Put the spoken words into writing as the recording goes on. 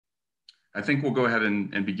I think we'll go ahead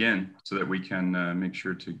and begin so that we can make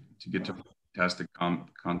sure to get to fantastic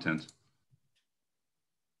content.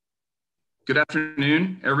 Good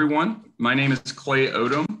afternoon, everyone. My name is Clay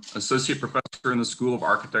Odom, Associate Professor in the School of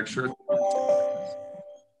Architecture.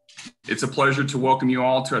 It's a pleasure to welcome you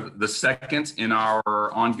all to the second in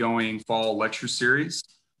our ongoing fall lecture series.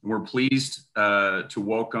 We're pleased to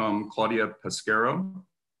welcome Claudia Pasquero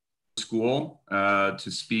to school to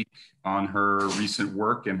speak on her recent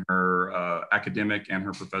work in her academic and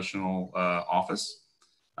her professional office.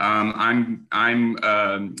 I'm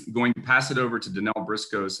going to pass it over to Danelle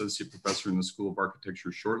Briscoe, Associate Professor in the School of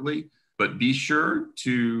Architecture shortly, but be sure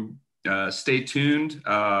to stay tuned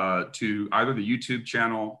to either the YouTube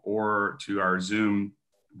channel or to our Zoom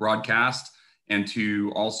broadcast, and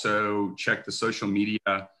to also check the social media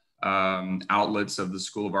outlets of the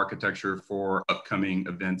School of Architecture for upcoming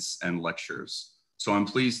events and lectures. So I'm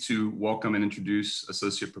pleased to welcome and introduce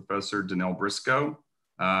Associate Professor Danelle Briscoe.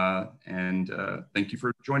 Thank you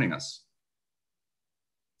for joining us.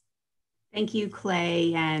 Thank you,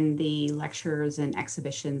 Clay, and the Lectures and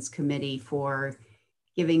Exhibitions Committee for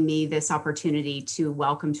giving me this opportunity to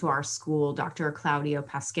welcome to our school Dr. Claudia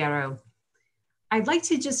Pasquero. I'd like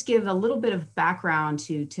to just give a little bit of background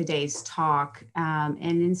to today's talk, and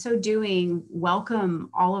in so doing,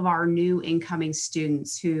 welcome all of our new incoming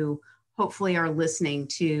students who hopefully are listening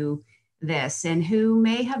to this and who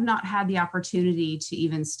may have not had the opportunity to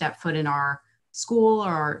even step foot in our school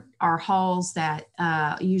or our halls that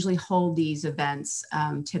usually hold these events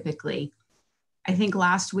typically. I think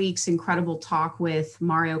last week's incredible talk with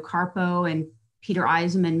Mario Carpo and Peter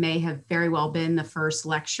Eisenman may have very well been the first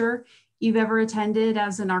lecture you've ever attended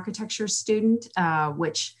as an architecture student,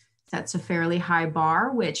 which sets a fairly high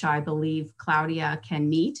bar, which I believe Claudia can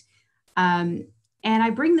meet. And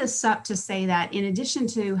I bring this up to say that in addition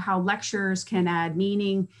to how lectures can add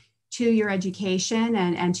meaning to your education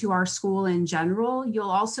and to our school in general,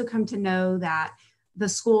 you'll also come to know that the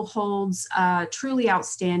school holds truly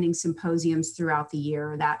outstanding symposiums throughout the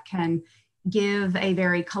year that can give a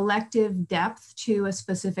very collective depth to a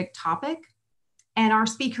specific topic. And our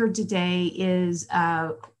speaker today is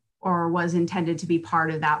or was intended to be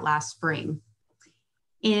part of that last spring.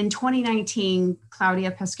 In 2019,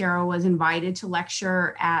 Claudia Pasquero was invited to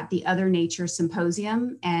lecture at the Other Nature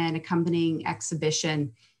Symposium and accompanying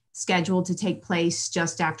exhibition scheduled to take place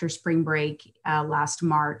just after spring break last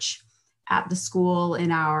March at the school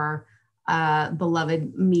in our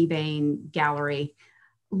beloved Mebane Gallery.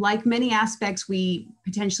 Like many aspects we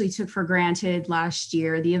potentially took for granted last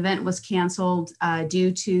year, the event was canceled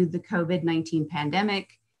due to the COVID-19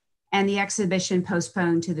 pandemic, and the exhibition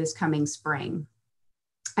postponed to this coming spring.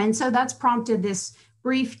 And so that's prompted this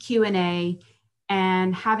brief Q&A,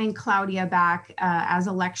 and having Claudia back as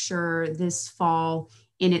a lecturer this fall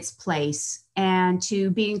in its place, and to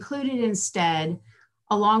be included instead,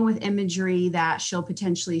 along with imagery that she'll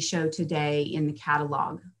potentially show today in the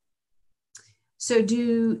catalog. So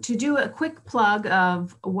to do a quick plug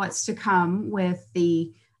of what's to come with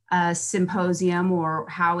the symposium or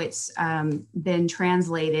how it's been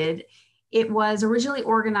translated, it was originally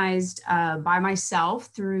organized by myself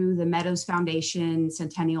through the Meadows Foundation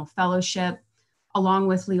Centennial Fellowship, along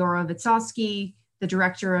with Leora Witsowski, the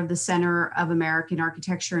director of the Center of American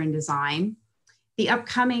Architecture and Design. The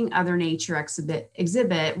upcoming Other Nature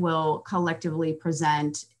exhibit will collectively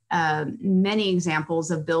present many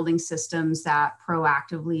examples of building systems that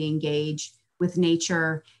proactively engage with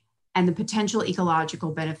nature and the potential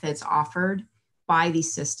ecological benefits offered by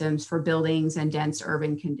these systems for buildings and dense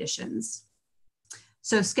urban conditions.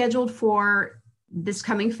 So scheduled for this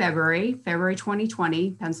coming February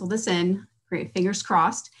 2020, pencil this in, fingers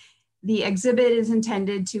crossed. The exhibit is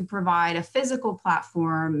intended to provide a physical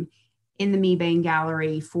platform in the Mebane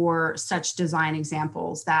Gallery for such design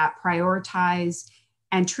examples that prioritize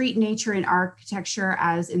and treat nature and architecture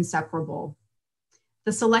as inseparable.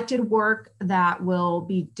 The selected work that will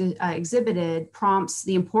be exhibited prompts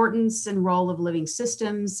the importance and role of living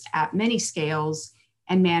systems at many scales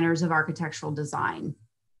and manners of architectural design.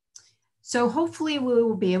 So hopefully we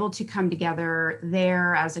will be able to come together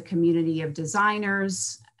there as a community of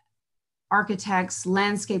designers, architects,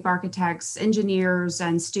 landscape architects, engineers,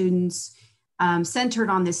 and students centered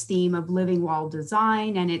on this theme of living wall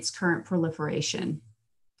design and its current proliferation.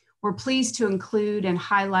 We're pleased to include and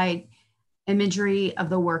highlight imagery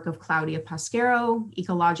of the work of Claudia Pasquero,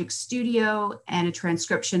 Ecologic Studio, and a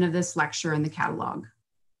transcription of this lecture in the catalog.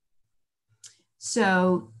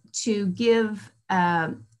 So to give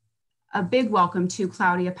a big welcome to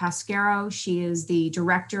Claudia Pasquero, she is the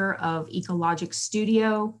director of Ecologic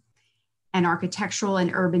Studio, an architectural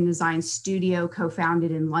and urban design studio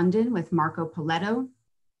co-founded in London with Marco Poletto.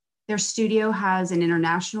 Their studio has an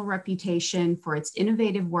international reputation for its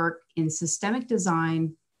innovative work in systemic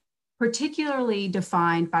design, particularly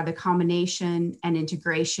defined by the combination and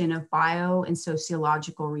integration of bio and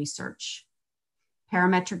sociological research,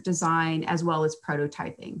 parametric design, as well as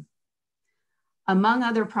prototyping. Among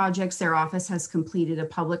other projects, their office has completed a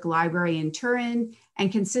public library in Turin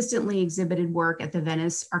and consistently exhibited work at the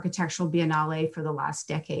Venice Architectural Biennale for the last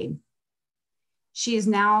decade. She is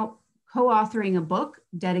now co-authoring a book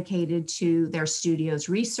dedicated to their studio's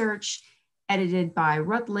research, edited by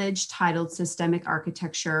Rutledge, titled Systemic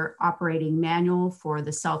Architecture Operating Manual for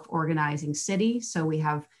the Self-Organizing City. So we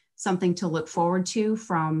have something to look forward to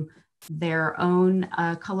from their own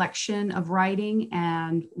collection of writing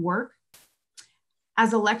and work.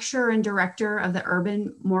 As a lecturer and director of the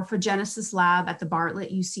Urban Morphogenesis Lab at the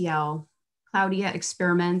Bartlett UCL, Claudia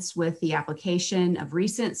experiments with the application of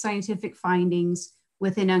recent scientific findings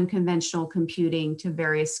within unconventional computing to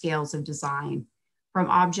various scales of design, from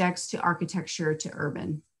objects to architecture to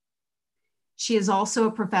urban. She is also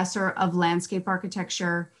a professor of landscape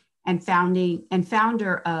architecture and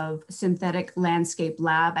founder of Synthetic Landscape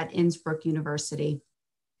Lab at Innsbruck University.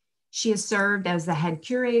 She has served as the head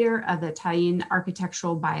curator of the Italian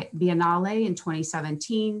Architectural Biennale in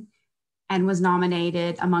 2017 and was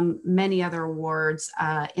nominated, among many other awards,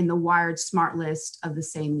 in the Wired Smart List of the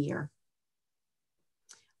same year.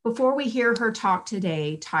 Before we hear her talk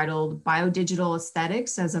today, titled Biodigital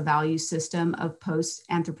Aesthetics as a Value System of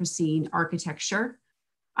Post-Anthropocene Architecture,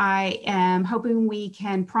 I am hoping we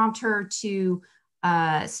can prompt her to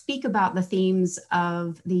speak about the themes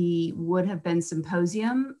of the Would Have Been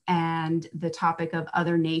Symposium and the topic of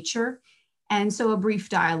other nature, and so a brief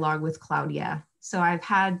dialogue with Claudia. So I've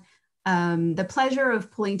had the pleasure of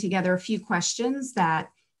pulling together a few questions that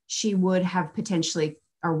she would have potentially,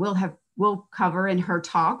 or will cover in her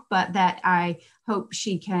talk, but that I hope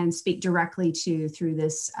she can speak directly to through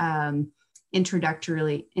this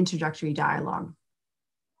introductory dialogue.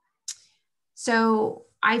 So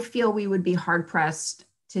I feel we would be hard pressed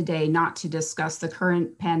today not to discuss the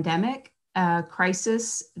current pandemic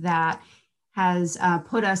crisis that has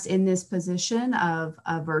put us in this position of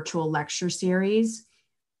a virtual lecture series,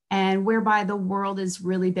 and whereby the world has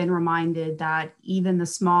really been reminded that even the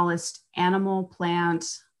smallest animal, plant,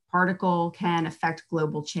 particle can affect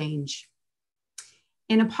global change.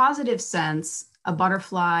 In a positive sense, a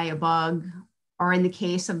butterfly, a bug, or in the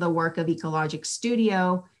case of the work of Ecologic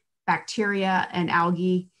Studio, bacteria and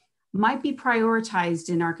algae might be prioritized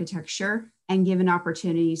in architecture and given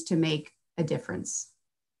opportunities to make a difference.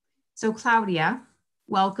 So Claudia,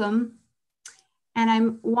 welcome. And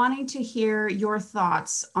I'm wanting to hear your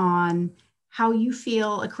thoughts on how you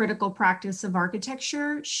feel a critical practice of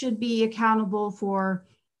architecture should be accountable for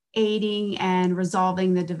aiding and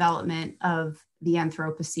resolving the development of the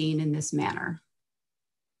Anthropocene in this manner.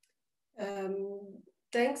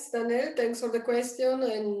 Thanks, Danielle. Thanks for the question,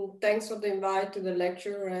 and thanks for the invite to the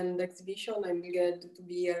lecture and exhibition. I'm glad to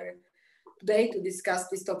be here today to discuss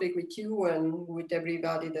this topic with you and with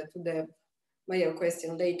everybody that would have my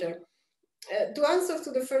question later. To answer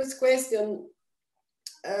to the first question,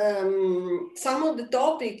 some of the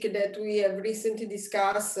topic that we have recently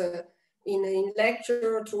discussed in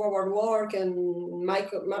lecture through our work and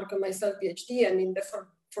Marco and myself PhD, and in the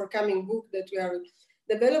forthcoming book that we are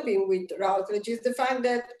developing with Routledge, is the fact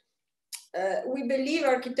that we believe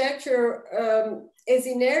architecture is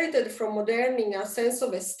inherited from modernity a sense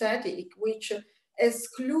of aesthetic, which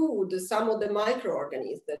exclude some of the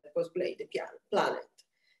microorganisms that populate the planet.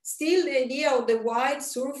 Still, the idea of the wide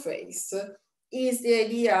surface is the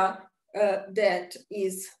idea that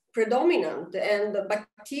is predominant, and the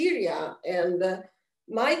bacteria and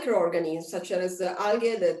microorganisms such as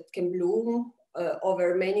algae that can bloom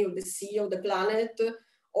over many of the sea of the planet,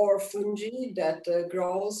 or fungi that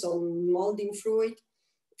grows on molding fluid,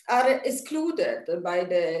 are excluded by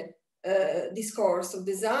the discourse of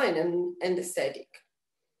design and aesthetic.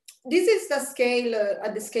 This is the scale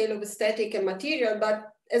at the scale of aesthetic and material, but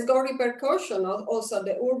has got repercussion also at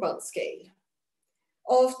the urban scale.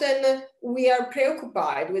 Often we are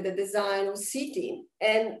preoccupied with the design of city,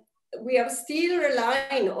 and we are still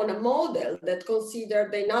relying on a model that considers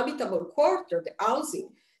the inhabitable quarter, the housing,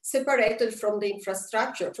 separated from the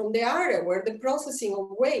infrastructure, from the area where the processing of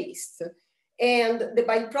waste and the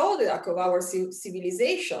byproduct of our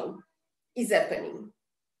civilization is happening.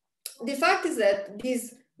 The fact is that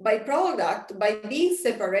this byproduct, by being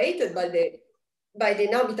separated by the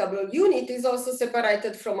inhabitable unit, is also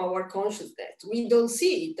separated from our consciousness. We don't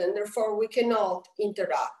see it, and therefore we cannot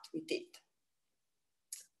interact with it.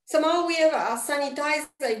 somehow we have a sanitized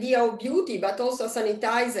idea of beauty, but also a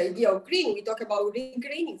sanitized idea of green. We talk about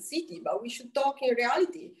greening city, but we should talk in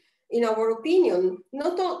reality, in our opinion,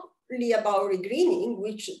 not only about regreening,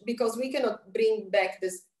 because we cannot bring back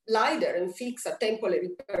this glider and fix a temporary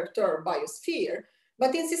perturbed biosphere,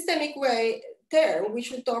 but in systemic way term, we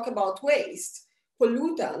should talk about waste,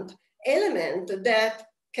 pollutant, element that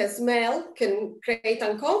can smell, can create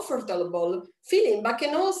uncomfortable feeling, but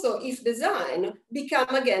can also, if designed,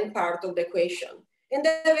 become again part of the equation. And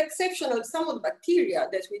they have exceptional, some of the bacteria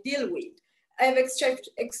that we deal with have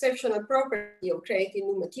exceptional property of creating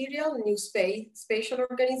new material, new spatial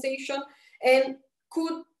organization, and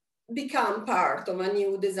could become part of a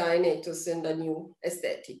new design ethos and a new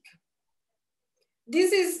aesthetic.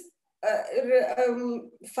 This is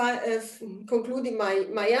concluding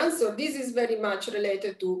my answer. This is very much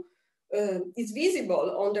related to, it's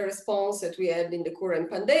visible on the response that we had in the current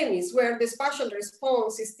pandemics, where the spatial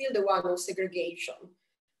response is still the one of segregation,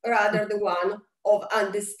 rather the one of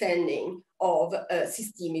understanding of a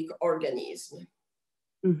systemic organism.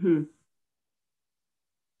 Mm-hmm.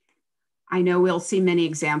 I know we'll see many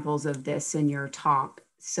examples of this in your talk,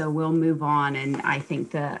 so we'll move on, and I think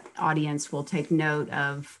the audience will take note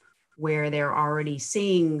of where they're already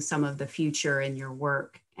seeing some of the future in your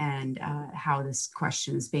work and how this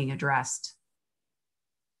question is being addressed.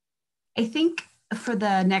 I think for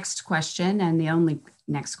the next question, and the only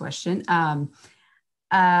next question,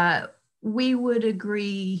 we would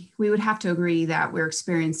have to agree that we're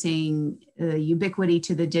experiencing ubiquity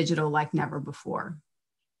to the digital like never before.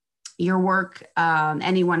 Your work,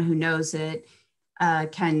 anyone who knows it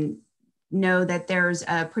can know that there's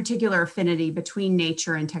a particular affinity between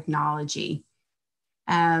nature and technology.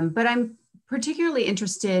 But I'm particularly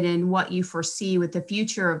interested in what you foresee with the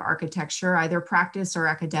future of architecture, either practice or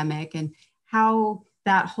academic, and how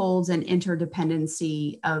that holds an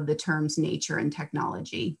interdependency of the terms nature and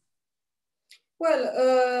technology. Well,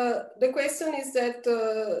 the question is that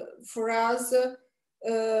for us,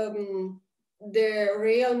 the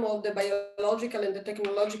realm of the biological and the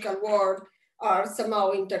technological world are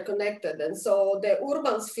somehow interconnected. And so the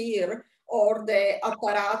urban sphere or the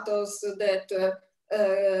apparatus that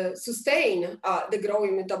sustain the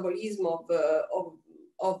growing metabolism of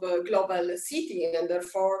a global city, and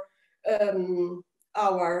therefore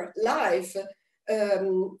our life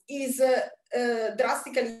is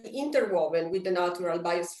drastically interwoven with the natural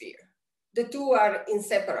biosphere. The two are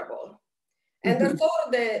inseparable. And therefore,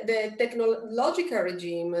 the technological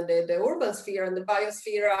regime, the urban sphere and the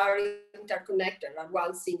biosphere are interconnected, are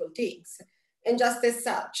one single thing. And just as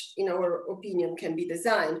such, in our opinion, can be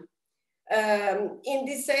designed. In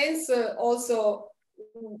this sense, also,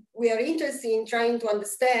 we are interested in trying to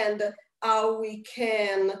understand how we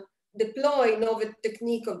can deploy novel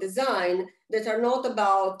technique of design that are not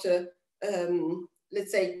about,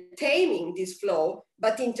 let's say, taming this flow,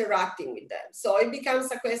 but interacting with them. So it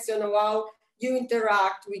becomes a question of how you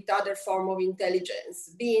interact with other form of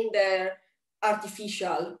intelligence, being there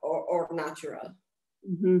artificial or natural.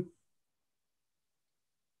 Mm-hmm.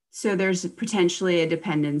 So there's potentially a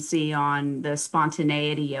dependency on the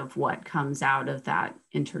spontaneity of what comes out of that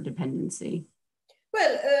interdependency.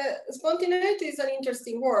 Well, spontaneity is an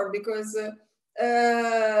interesting word because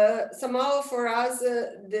somehow for us,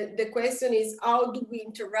 the question is how do we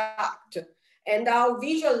interact, and how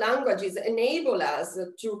visual languages enable us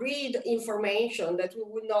to read information that we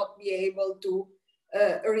would not be able to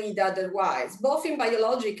read otherwise, both in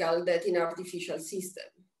biological that in artificial system.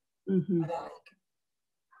 Mm-hmm.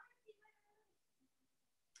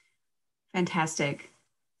 Fantastic.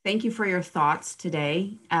 Thank you for your thoughts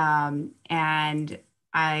today. And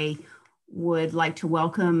I would like to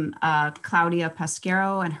welcome Claudia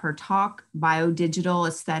Pasquero and her talk, Biodigital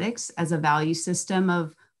Aesthetics as a Value System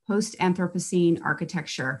of Post-Anthropocene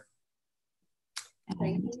Architecture.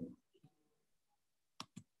 Thank you.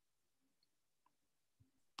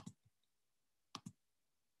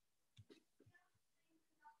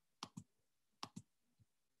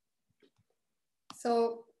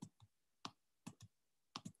 So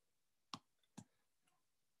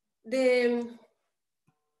the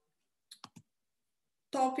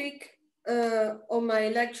topic of my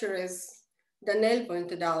lecture, as Danielle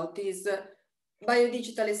pointed out, is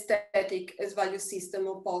biodigital aesthetic as value system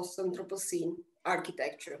of post-Anthropocene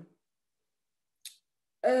architecture.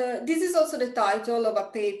 This is also the title of a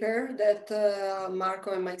paper that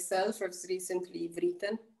Marco and myself have recently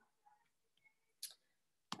written.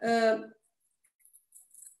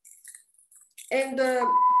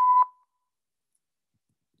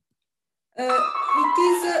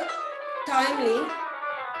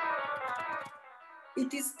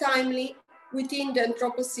 It is timely within the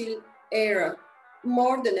Anthropocene era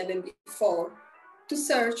more than ever before to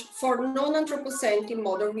search for non-anthropocentric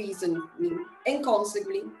model reasoning and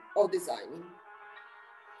consequently of designing.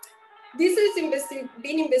 This has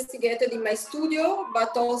been investigated in my studio,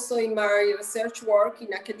 but also in my research work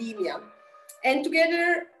in academia. And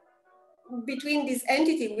together, between this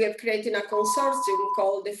entity, we have created a consortium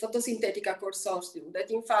called the Photosynthetica Consortium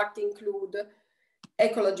that in fact include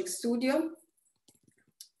Ecologic Studio,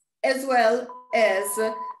 as well as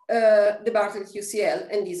the Bartlett UCL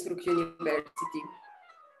and Innsbruck University.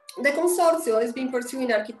 The consortium has been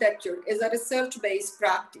pursuing architecture as a research-based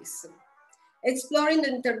practice, exploring the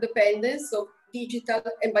interdependence of digital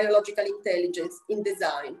and biological intelligence in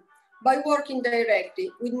design by working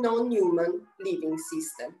directly with non-human living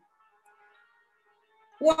systems.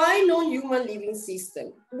 Why non-human living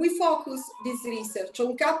system? We focus this research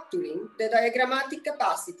on capturing the diagrammatic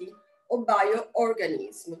capacity of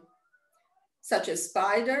bioorganisms, such as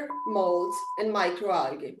spider, molds, and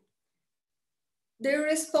microalgae. Their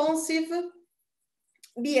responsive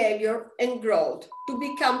behavior and growth to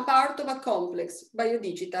become part of a complex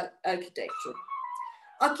biodigital architecture.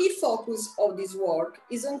 A key focus of this work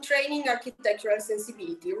is on training architectural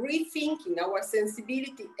sensibility, rethinking our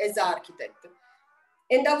sensibility as architects,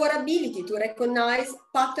 and our ability to recognize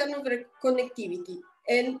patterns of connectivity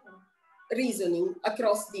and reasoning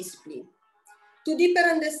across disciplines, to deeper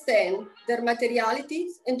understand their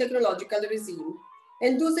materialities and technological regime,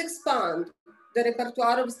 and thus expand the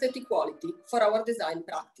repertoire of aesthetic quality for our design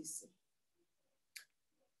practice.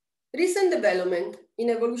 Recent development in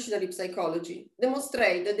evolutionary psychology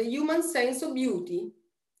demonstrate that the human sense of beauty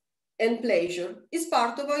and pleasure is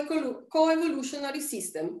part of a co-evolutionary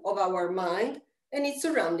system of our mind and its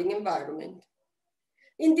surrounding environment.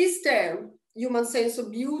 In this term, human sense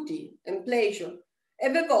of beauty and pleasure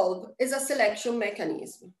have evolved as a selection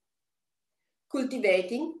mechanism.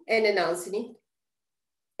 Cultivating and enhancing it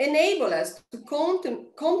enable us to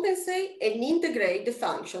compensate and integrate the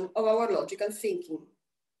function of our logical thinking,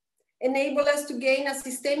 enable us to gain a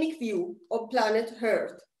systemic view of planet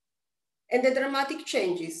Earth and the dramatic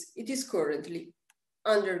changes it is currently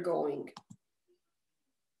undergoing.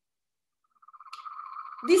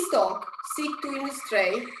 This talk seeks to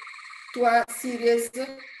illustrate to a series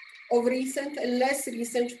of recent and less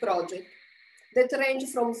recent projects that range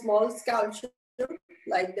from small sculpture,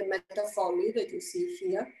 like the metaphorly that you see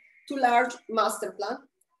here, to large master plan.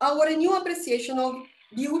 Our new appreciation of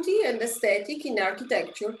beauty and aesthetic in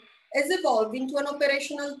architecture has evolved into an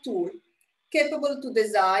operational tool capable to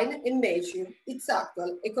design and measure its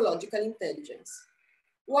actual ecological intelligence,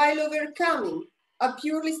 while overcoming a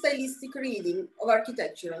purely stylistic reading of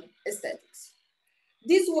architectural aesthetics.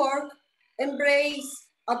 This work embraces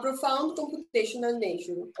a profound computational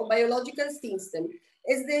nature of biological systems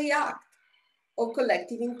as the act of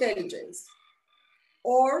collective intelligence,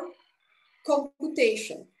 or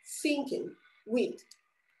computation, thinking with.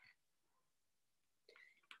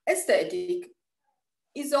 Aesthetic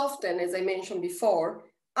is often, as I mentioned before,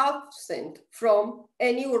 absent from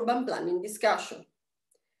any urban planning discussion.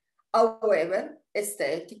 However,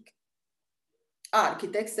 aesthetic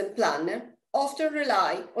architects and planners often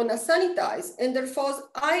rely on a sanitized and therefore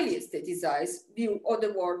highly aestheticized view of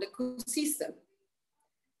the world ecosystem,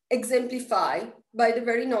 exemplified by the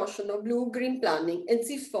very notion of blue-green planning and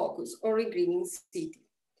its focus on regreening city.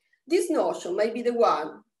 This notion may be the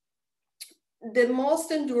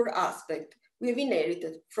most endured aspect we've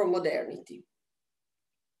inherited from modernity.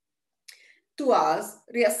 To us,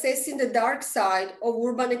 reassessing the dark side of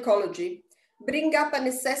urban ecology brings up a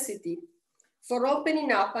necessity for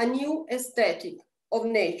opening up a new aesthetic of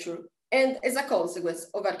nature and as a consequence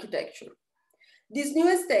of architecture. This new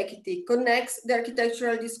aesthetic connects the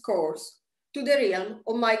architectural discourse to the realm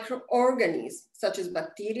of microorganisms such as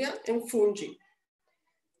bacteria and fungi.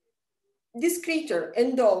 This creature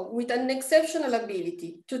endowed with an exceptional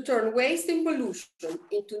ability to turn waste and pollution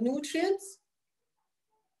into nutrients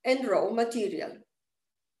and raw material.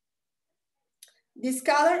 This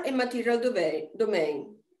color and material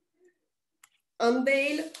domain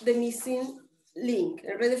unveil the missing link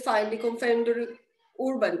and redefine the confounder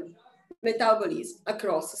urban metabolism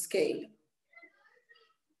across scale.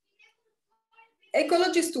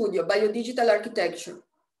 Ecology Studio Biodigital Architecture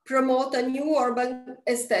promote a new urban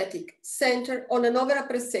aesthetic centered on an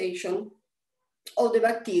over-appreciation of the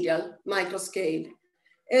bacterial microscale,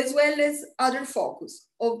 as well as other focus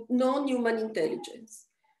of non-human intelligence.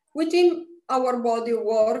 Within our body of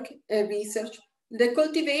work and research, the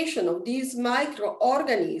cultivation of these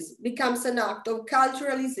microorganisms becomes an act of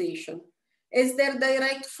culturalization as their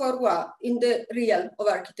direct forward in the realm of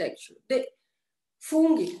architecture. The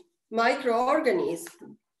fungi microorganisms,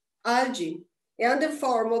 algae, and the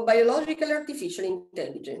form of biological artificial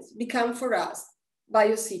intelligence become for us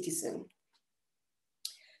biocitizen.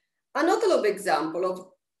 A notable example of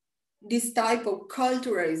this type of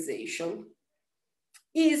culturalization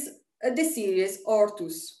is the series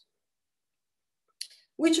Hortus,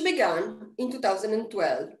 which began in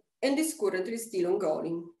 2012 and is currently still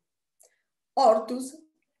ongoing. Hortus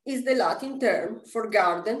is the Latin term for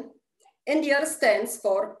garden, and here stands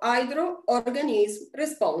for hydro-organism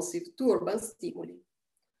responsive to urban stimuli.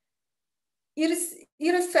 It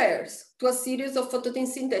refers to a series of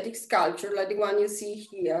photosynthetic sculptures like the one you see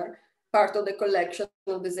here, part of the collection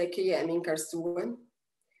of the ZKM in Karlsruhe,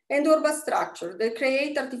 and urban structure that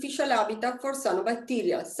create artificial habitat for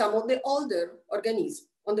cyanobacteria, some of the older organisms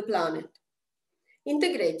on the planet,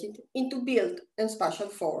 integrated into built and spatial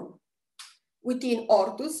form. Within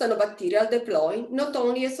Hortus, cyanobacteria deploy not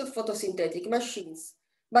only as photosynthetic machines,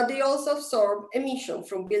 but they also absorb emission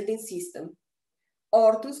from building systems.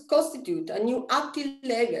 Hortus constitute a new active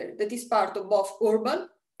layer that is part of both urban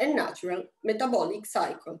and natural metabolic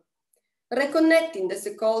cycle, reconnecting the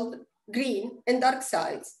so-called green and dark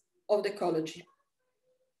sides of the ecology.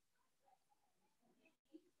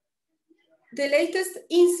 The latest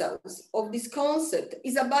instance of this concept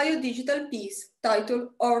is a biodigital piece titled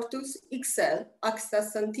Hortus XL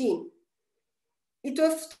Astaxanthin. It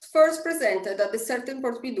was first presented at the Certain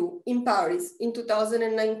Pompidou in Paris in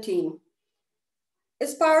 2019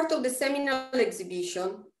 as part of the seminal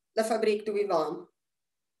exhibition La Fabrique du Vivant.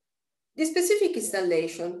 This specific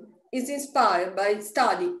installation is inspired by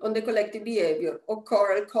study on the collective behavior of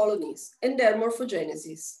coral colonies and their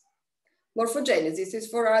morphogenesis. Morphogenesis is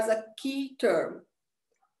for us a key term.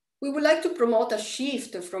 We would like to promote a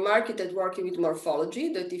shift from architect working with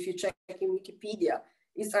morphology, that if you check in Wikipedia,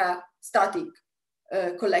 is a static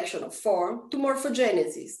collection of form, to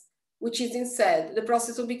morphogenesis, which is instead the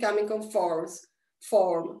process of becoming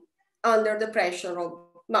form under the pressure of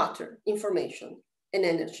matter, information, and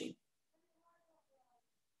energy.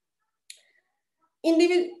 In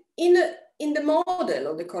the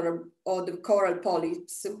model of the coral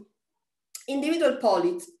polyps, individual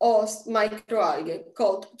polyps host microalgae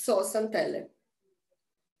called zooxanthellae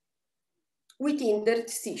within their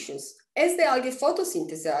tissues. As the algae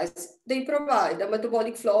photosynthesize, they provide a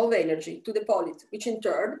metabolic flow of energy to the polyps, which in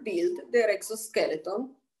turn build their exoskeleton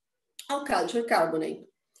of calcium carbonate,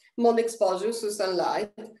 more exposure to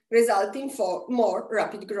sunlight, resulting for more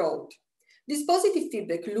rapid growth. This positive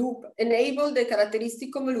feedback loop enabled the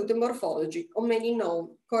characteristic convoluted morphology of many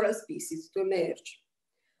known coral species to emerge.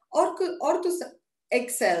 Hortus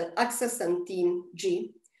XL Astaxanthin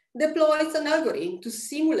G deploys an algorithm to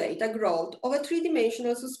simulate a growth of a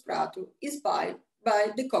three-dimensional substratum inspired by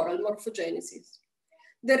the coral morphogenesis.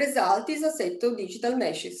 The result is a set of digital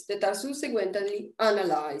meshes that are subsequently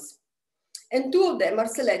analyzed, and two of them are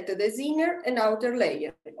selected as inner and outer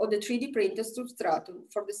layer of the 3D printed substratum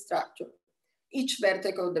for the structure. Each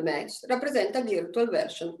vertex of the mesh represents a virtual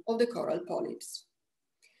version of the coral polyps.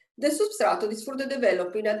 The substratum is further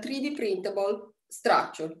developed in a 3D printable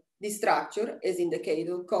structure. This structure, as in the case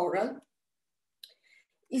of coral,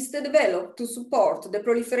 is developed to support the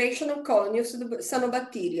proliferation of colonies of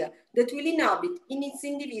cyanobacteria that will inhabit in its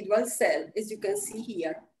individual cell, as you can see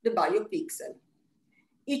here, the biopixel.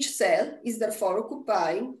 Each cell is therefore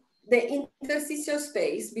occupying the interstitial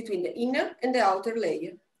space between the inner and the outer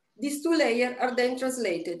layer. These two layers are then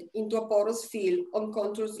translated into a porous film on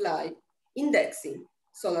contour slide, indexing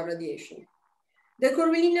solar radiation. The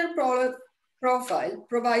curvilinear profile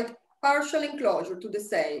provides partial enclosure to the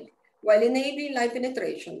cell while enabling light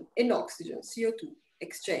penetration and oxygen, CO2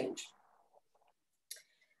 exchange.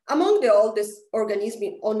 Among the oldest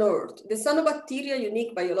organisms on Earth, the cyanobacteria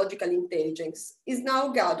unique biological intelligence is now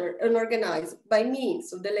gathered and organized by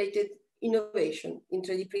means of the latest innovation in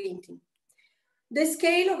 3D printing. The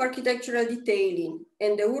scale of architectural detailing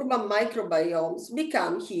and the urban microbiomes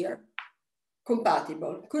become here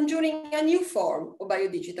compatible, conjuring a new form of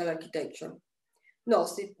biodigital architecture.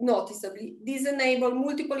 Noticeably, these enable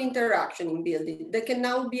multiple interaction in buildings that can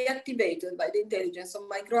now be activated by the intelligence of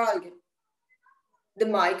microalgae. The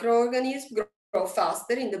microorganisms grow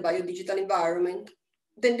faster in the biodigital environment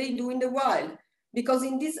than they do in the wild, because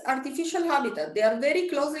in this artificial habitat, they are very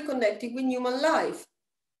closely connected with human life.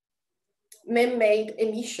 Man-made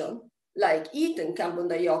emission, like heat and carbon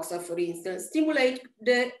dioxide, for instance, stimulate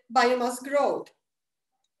the biomass growth.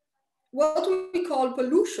 What we call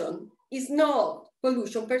pollution is not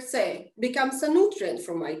pollution per se, becomes a nutrient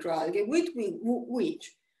for microalgae with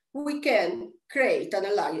which we can create an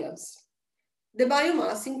alliance. The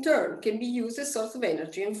biomass in turn can be used as a source of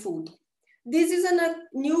energy and food. This is a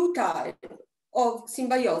new type of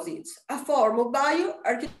symbiosis, a form of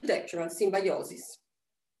bioarchitectural symbiosis.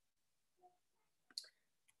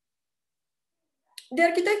 The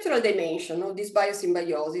architectural dimension of this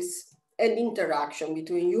biosymbiosis and interaction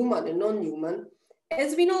between human and non-human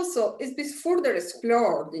has been further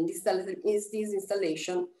explored in this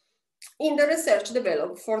installation in the research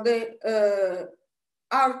developed for the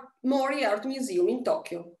Mori Art Museum in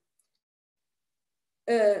Tokyo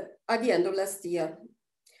at the end of last year.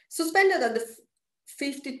 Suspended at the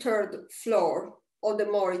 53rd floor of the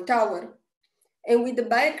Mori Tower and with the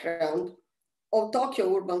background of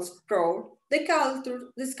Tokyo urban sprawl,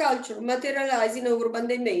 the sculpture materialized in a urban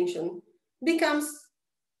dimension becomes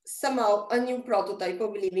somehow a new prototype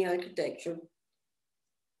of living architecture.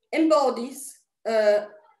 Embodies the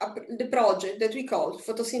project that we call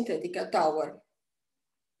Photosynthetica Tower,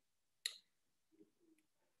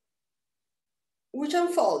 which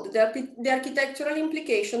unfold the architectural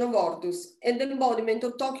implication of Ortus and the embodiment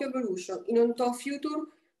of Tokyo evolution into a future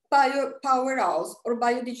powerhouse or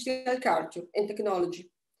biodigital culture and technology.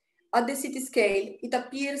 At the city scale, it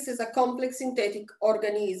appears as a complex synthetic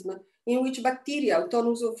organism in which bacteria,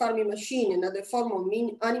 autonomous farming machines, and other forms of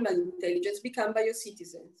animal intelligence become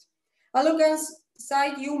biocitizens.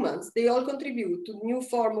 Alongside humans, they all contribute to the new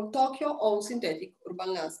form of Tokyo's own synthetic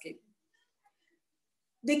urban landscape.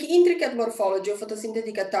 The intricate morphology of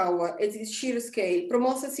Photosynthetica Tower at its sheer scale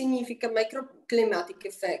promotes a significant microclimatic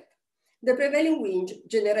effect. The prevailing wind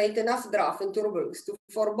generates enough draft and turbulence to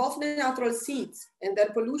form both the natural seeds and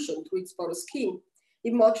their pollution to its porous skin.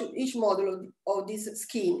 Each module of this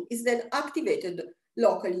skin is then activated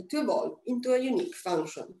locally to evolve into a unique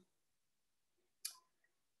function.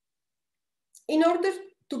 In order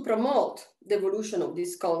to promote the evolution of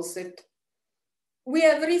this concept, we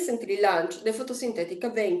have recently launched the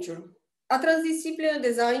Photosynthetica Venture, a transdisciplinary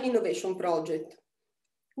design innovation project,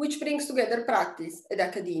 which brings together practice and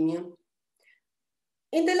academia.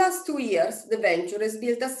 In the last 2 years, the venture has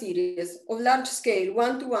built a series of large-scale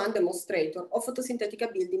one-to-one demonstrators of photosynthetic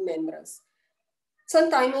building membranes,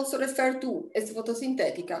 sometimes also referred to as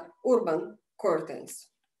photosynthetic urban curtains.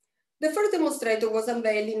 The first demonstrator was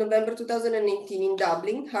unveiled in November 2018 in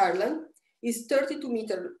Dublin, Ireland. It's 32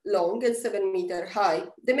 meters long and 7 meters high.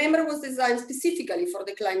 The membrane was designed specifically for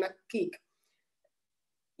the Climate Kick,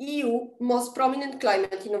 EU most prominent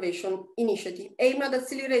climate innovation initiative aimed at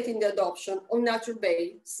accelerating the adoption of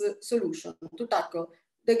nature-based solutions to tackle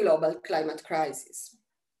the global climate crisis.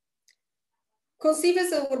 Conceived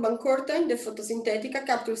as an urban curtain, the Photosynthetica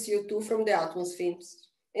captures CO2 from the atmosphere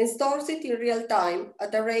and stores it in real time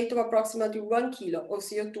at a rate of approximately 1 kilo of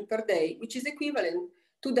CO2 per day, which is equivalent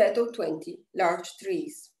to that of 20 large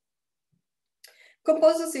trees.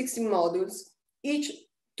 Composed of 16 modules, each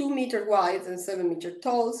 2 meters wide and 7 meters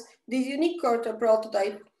tall, this unique curtain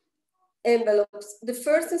prototype envelopes the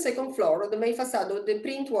first and second floor of the main facade of the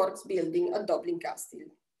Printworks building at Dublin Castle.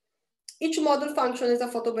 Each module functions as a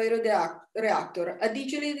photobioreactor, a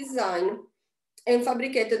digitally designed and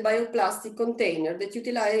fabricated bioplastic container that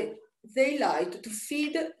utilize daylight to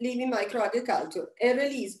feed living microagriculture and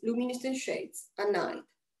release luminescent shades at night.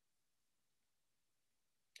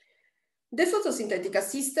 The Photosynthetica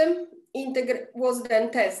system was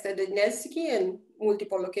then tested in Helsinki and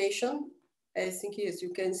multiple locations, Helsinki as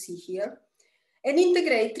you can see here, and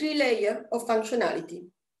integrate 3 layers of functionality.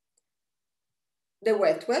 The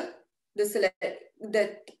wetware,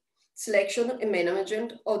 the selection and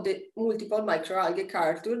management of the multiple microalgae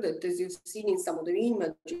culture that, as you've seen in some of the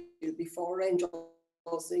images before, and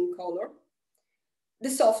also in color. The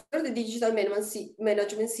software, the digital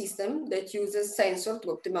management system that uses sensors to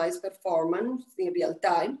optimize performance in real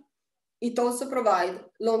time. It also provides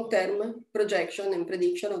long-term projection and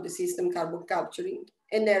prediction of the system carbon capturing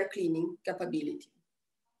and air cleaning capability.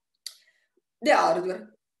 The hardware,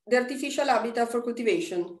 the artificial habitat for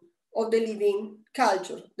cultivation of the living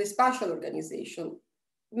culture, the spatial organization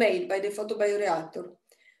made by the photobioreactor.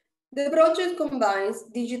 The project combines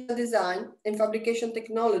digital design and fabrication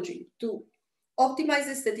technology to optimize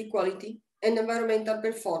aesthetic quality and environmental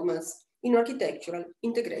performance in architectural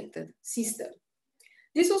integrated system.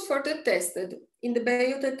 This was further tested in the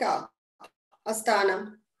Biotech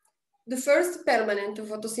Astana, the first permanent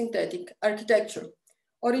photosynthetic architecture,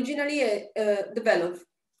 originally developed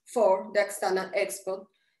for the Astana Expo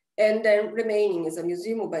and then remaining as a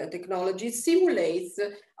museum of biotechnology, simulates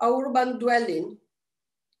an urban dwelling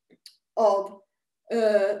of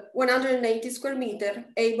 180 square meters,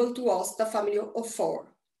 able to host a family of 4.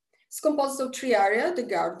 It's composed of 3 areas, the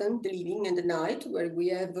garden, the living, and the night, where we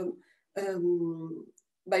have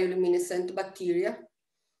bioluminescent bacteria.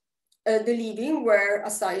 the living where a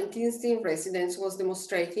scientist in residence was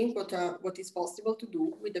demonstrating what is possible to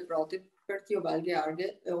do with the property of algae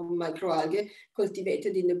or microalgae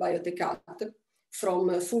cultivated in the biotech hut,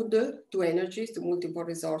 from food to energy to multiple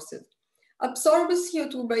resources. Absorb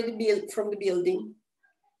CO2 from the building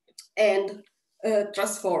and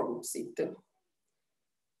transforms it.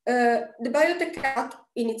 The biotech hut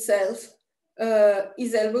in itself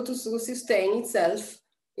is able to sustain itself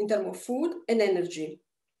in terms of food and energy.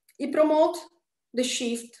 It promotes the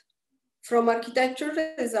shift from architecture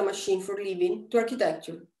as a machine for living to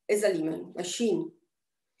architecture as a living machine.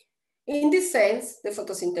 In this sense, the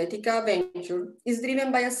Photosynthetica venture is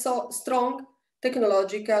driven by a strong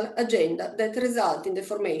technological agenda that results in the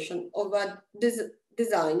formation of a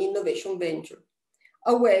design innovation venture.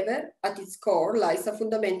 However, at its core lies a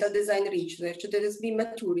fundamental design research that has been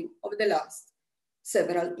maturing over the last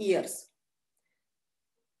several years.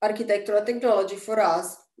 Architectural technology for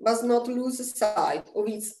us must not lose sight of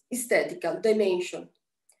its aesthetical dimension,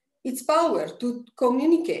 its power to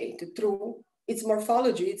communicate through its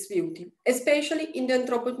morphology, its beauty, especially in the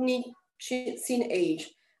Anthropocene age,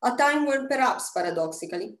 a time where perhaps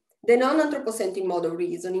paradoxically, the non-anthropocentric mode of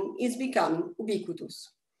reasoning is becoming ubiquitous.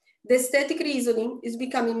 The aesthetic reasoning is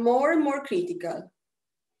becoming more and more critical.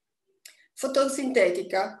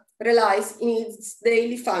 Photosynthetica relies in its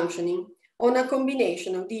daily functioning on a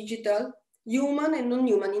combination of digital, human and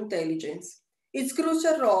non-human intelligence. Its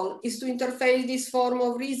crucial role is to interface this form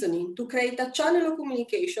of reasoning to create a channel of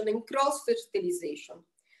communication and cross-fertilization,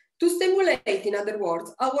 to stimulate, in other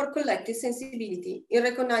words, our collective sensibility in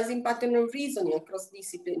recognizing patterns of reasoning across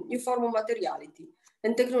discipline, new form of materiality,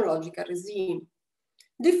 and technological regime.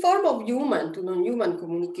 The form of human to non-human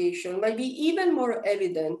communication might be even more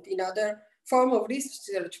evident in other form of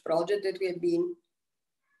research project that we have been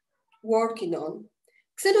working on.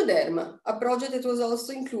 Xenoderma, a project that was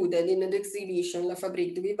also included in the exhibition La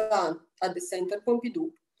Fabrique du Vivant at the Centre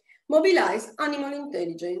Pompidou, mobilized animal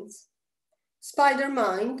intelligence. Spider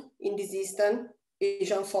mind, in this instance,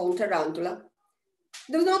 Asian fawn tarantula,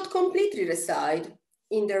 do not completely reside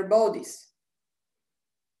in their bodies,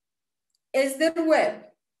 as their web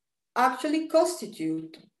actually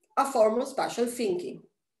constitute a form of spatial thinking.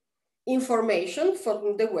 Information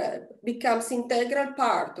from the web becomes integral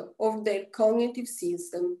part of their cognitive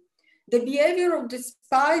system. The behavior of the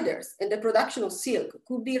spiders and the production of silk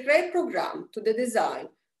could be reprogrammed to the design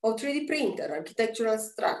of 3D printer, architectural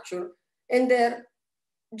structure, and their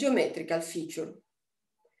geometrical feature.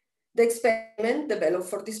 The experiment developed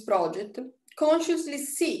for this project consciously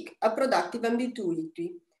seek a productive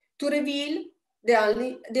ambiguity to reveal the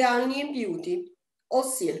alien beauty of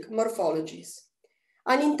silk morphologies.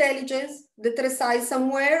 An intelligence that resides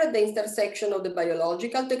somewhere at the intersection of the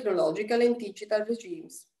biological, technological, and digital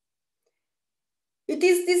regimes. It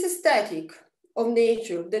is this aesthetic of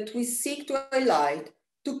nature that we seek to highlight,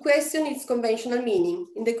 to question its conventional meaning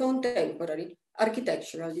in the contemporary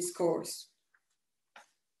architectural discourse.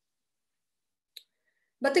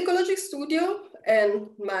 But Ecologic Studio and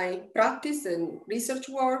my practice and research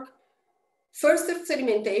work, first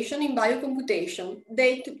experimentation in biocomputation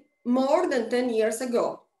date more than 10 years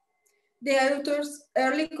ago. The author's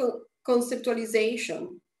early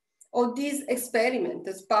conceptualization of this experiment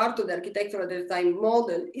as part of the architectural design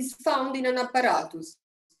model is found in an apparatus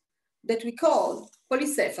that we call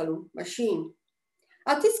polycephalum machine.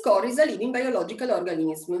 At its core is a living biological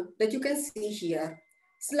organism that you can see here,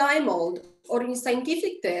 slime mold, or in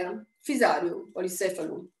scientific term, Fusarium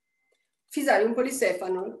polycephalum. Fusarium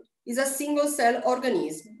polycephalum is a single cell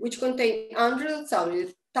organism which contains hundreds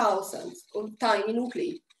of thousands of tiny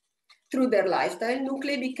nuclei. Through their lifetime,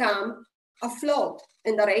 nuclei become afloat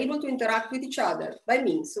and are able to interact with each other by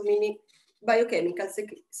means of many biochemical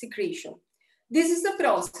secretion. This is the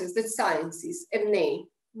process that scientists have named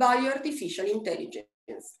bioartificial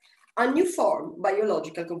intelligence, a new form of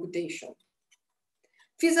biological computation.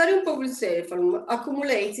 Fusarium polycephalum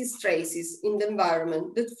accumulates its traces in the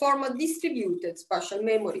environment that form a distributed spatial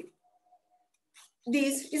memory.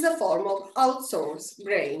 This is a form of outsourced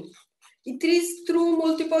brain. It is through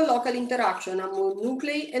multiple local interaction among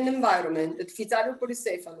nuclei and environment that Fusarium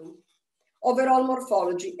polycephalum overall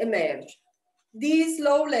morphology emerge. These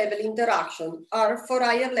low-level interactions are for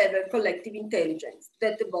higher-level collective intelligence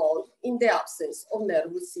that evolve in the absence of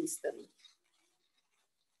nervous system.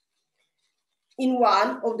 In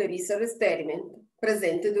one of the research experiments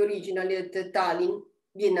presented originally at the Tallinn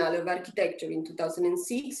Biennale of Architecture in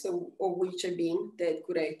 2006, of which I've been the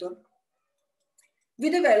curator, we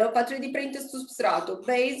developed a 3D printed substrato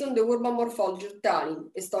based on the urban morphology of Tallinn,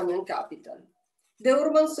 Estonian capital. The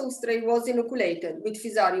urban substrate was inoculated with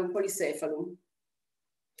Fusarium polycephalum.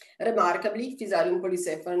 Remarkably, Fusarium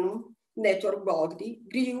polycephalum network body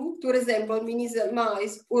grew to resemble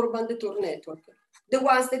minimized urban detour network, the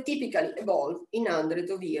ones that typically evolve in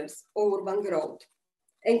hundreds of years of urban growth,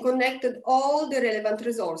 and connected all the relevant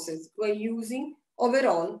resources while using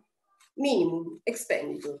overall minimum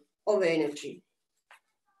expenditure of energy.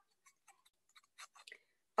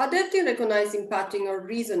 Adept in recognizing pattern or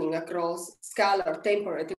reasoning across scalar,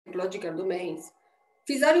 temporal, and topological domains,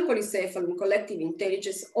 Fusarium polycephalum collective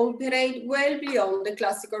intelligence operate well beyond the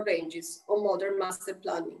classical ranges of modern master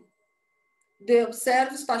planning. The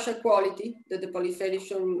observed spatial quality that the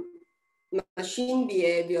polyphenomenal machine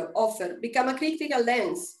behavior offer become a critical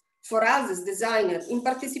lens for us as designers in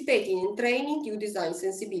participating in training new design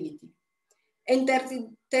sensibility and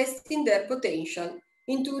testing their potential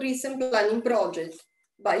into recent planning projects,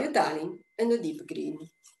 biotiling and the deep green.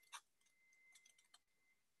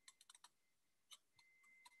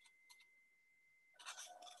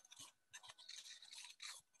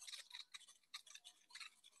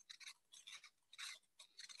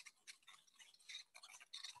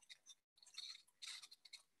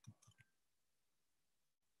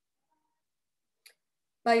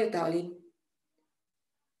 Biotiling.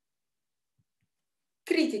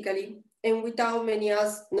 Critically, and without many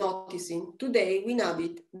us noticing, today we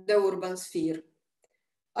inhabit the urban sphere,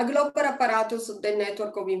 a global apparatus of the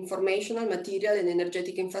network of informational, material, and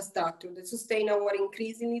energetic infrastructure that sustain our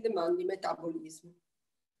increasingly demanding metabolism.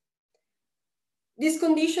 This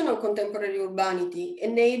condition of contemporary urbanity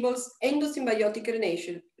enables endosymbiotic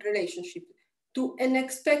relationship to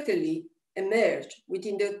unexpectedly emerge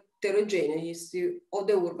within the heterogeneity of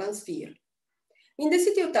the urban sphere. In the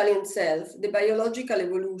city of Tallinn itself, the biological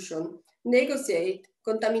evolution negotiates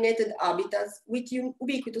contaminated habitats with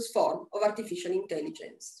ubiquitous form of artificial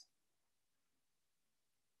intelligence.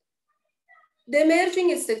 The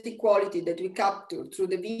emerging aesthetic quality that we capture through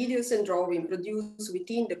the videos and drawings produced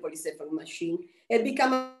within the polycephalum machine has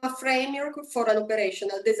become a framework for an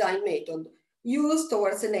operational design method used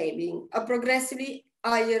towards enabling a progressively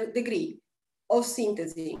higher degree of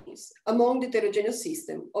synthesis among the heterogeneous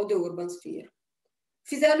system of the urban sphere.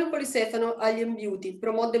 Fusarium polycephalum alien beauty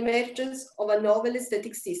promote the emergence of a novel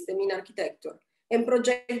aesthetic system in architecture and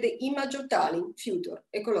project the image of Tallinn future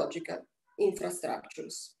ecological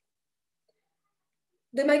infrastructures.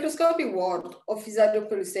 The microscopic world of Fusarium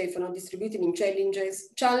polycephalum distributed in challenges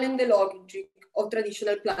challenge the logic of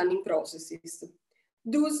traditional planning processes,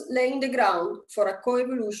 thus laying the ground for a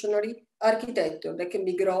co-evolutionary architecture that can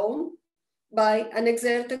be grown by an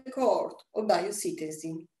exerted cohort of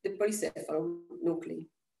biosynthesis, the polycephalum nuclei.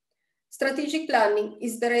 Strategic planning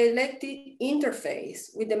is the related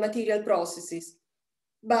interface with the material processes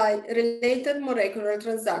by related molecular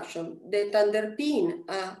transactions that underpin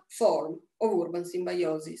a form of urban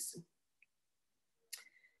symbiosis.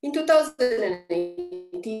 In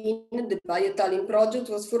 2018, the Biotiling project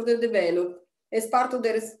was further developed as part of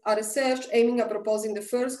a research aiming at proposing the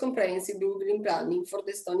first comprehensive building planning for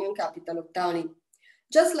the Estonian capital of Tallinn.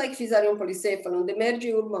 Just like Fusarium polycephalum, the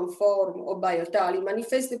emerging urban form of Biotiling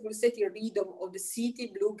manifests the pulsating rhythm of the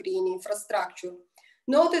city blue-green infrastructure,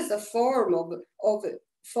 not as a form of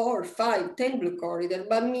 4, 5, 10 blue corridors,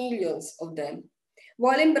 but millions of them,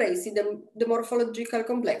 while embracing the morphological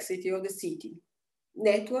complexity of the city,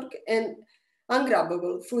 network, and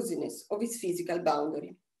ungrabbable fuzziness of its physical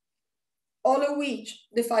boundary, all of which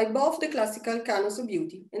defy both the classical canons of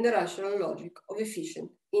beauty and the rational logic of efficient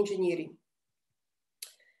engineering.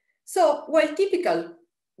 So, while typical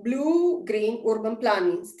blue-green urban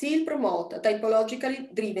planning still promote a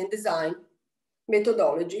typologically driven design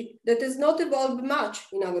methodology that has not evolved much,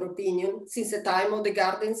 in our opinion, since the time of the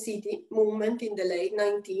Garden City movement in the late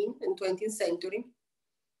 19th and 20th century,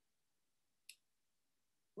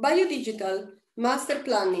 biodigital master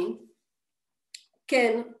planning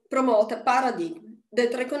can promote a paradigm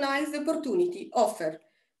that recognizes the opportunity offered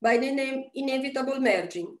by the inevitable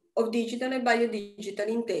merging of digital and biodigital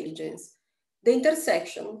intelligence, the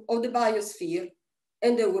intersection of the biosphere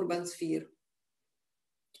and the urban sphere.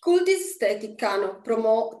 Could this aesthetic canon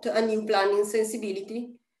promote a new planning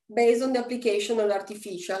sensibility based on the application of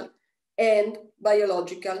artificial and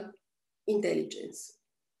biological intelligence,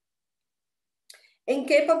 and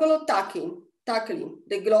capable of tackling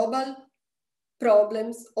the global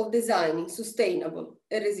problems of designing sustainable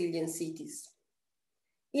and resilient cities?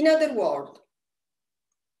 In other words,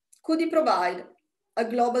 could it provide a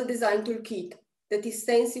global design toolkit that is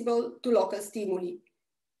sensible to local stimuli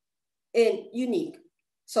and unique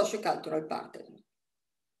sociocultural pattern?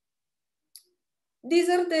 These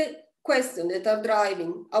are the questions that are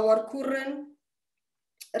driving our current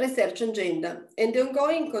research agenda and the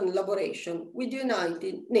ongoing collaboration with the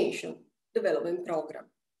United Nations Development Programme.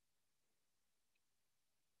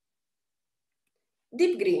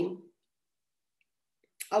 Deep Green,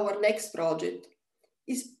 our next project,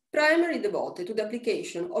 is primarily devoted to the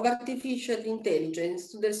application of artificial intelligence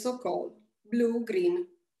to the so-called blue-green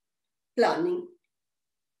planning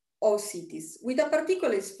of cities, with a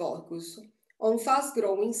particular focus on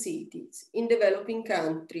fast-growing cities in developing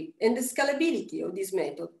countries and the scalability of this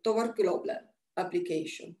method toward global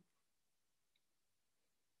application.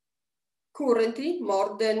 Currently,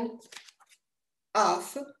 more than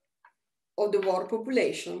half of the world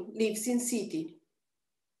population lives in cities,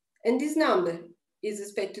 and this number is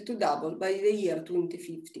expected to double by the year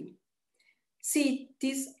 2050.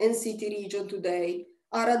 Cities and city regions today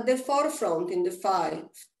are at the forefront in the fight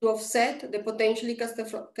to offset the potentially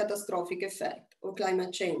catastrophic effect of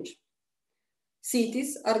climate change.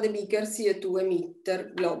 Cities are the bigger CO2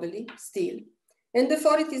 emitter globally still, and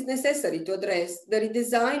therefore it is necessary to address the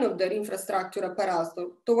redesign of their infrastructure apparatus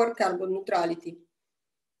toward carbon neutrality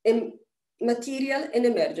and material and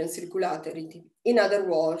emergent circularity. In other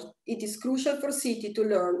words, it is crucial for cities to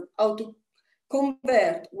learn how to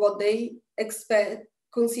convert what they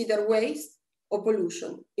consider waste or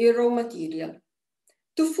pollution in raw material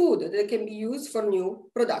to food that can be used for new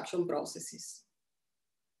production processes.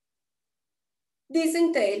 These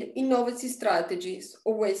entail innovative strategies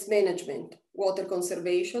of waste management, water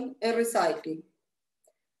conservation and recycling,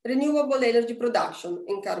 renewable energy production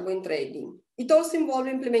and carbon trading. It also involves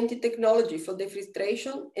implementing technology for the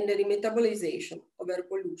filtration and the remetabolization of air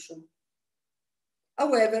pollution.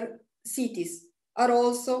 However, cities are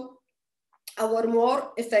also our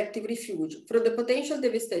more effective refuge from the potential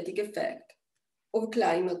devastating effect of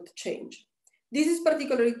climate change. This is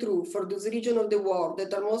particularly true for those regions of the world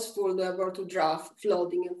that are most vulnerable to drought,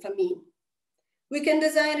 flooding, and famine. We can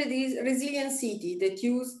design a resilient city that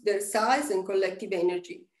use their size and collective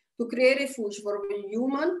energy to create refuge for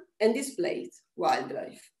human and displaced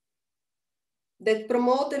wildlife, that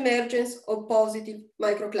promote emergence of positive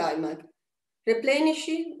microclimate,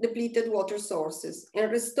 replenishing depleted water sources,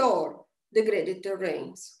 and restore degraded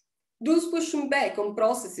terrains, thus pushing back on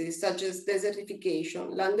processes such as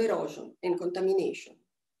desertification, land erosion, and contamination.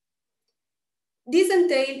 These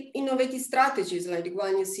entail innovative strategies like the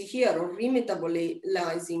one you see here of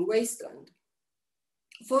remetabolizing wasteland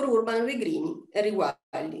for urban regreening and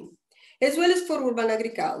rewilding, as well as for urban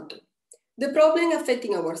agriculture. The problem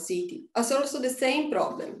affecting our city is also the same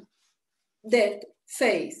problem that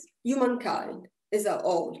face humankind as a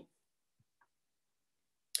whole.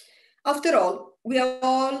 After all, we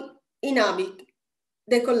all inhabit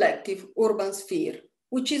the collective urban sphere,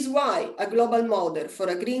 which is why a global model for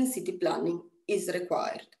a green city planning is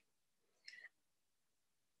required.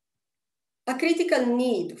 A critical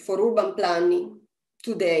need for urban planning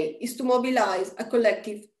today is to mobilize a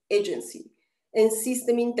collective agency and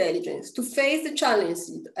system intelligence to face the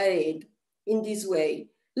challenges ahead. In this way,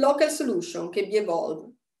 local solutions can be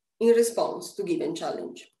evolved in response to given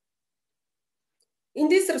challenge. In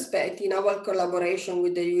this respect, in our collaboration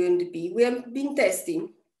with the UNDP, we have been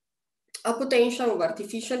testing a potential of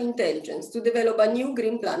artificial intelligence to develop a new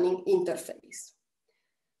green planning interface.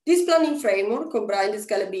 This planning framework combines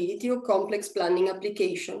the scalability of complex planning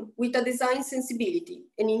application with a design sensibility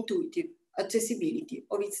and intuitive accessibility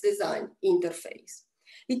of its design interface.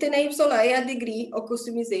 It enables a higher degree of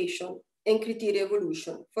customization and criteria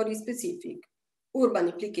evolution for a specific urban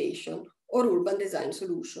application or urban design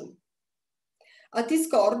solution. At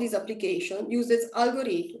its core, this application uses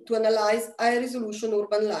algorithms to analyze high-resolution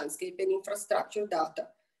urban landscape and infrastructure data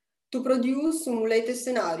to produce simulated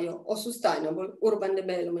scenario of sustainable urban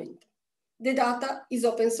development. The data is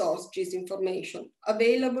open source GIS information,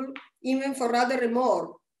 available even for rather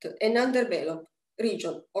remote and undeveloped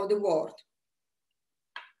regions of the world.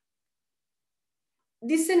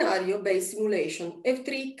 This scenario-based simulation have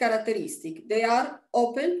three characteristics. They are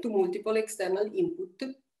open to multiple external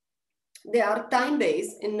input. They are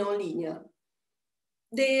time-based and non-linear.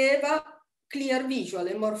 They have a clear visual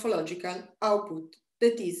and morphological output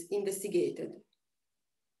that is investigated.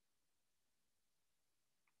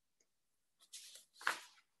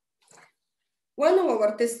 One of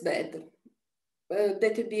our test beds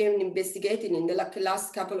that have been investigated in the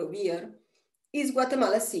last couple of years is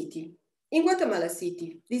Guatemala City. In Guatemala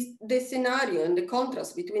City, the scenario and the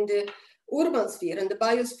contrast between the urban sphere and the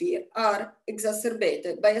biosphere are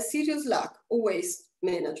exacerbated by a serious lack of waste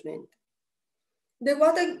management. The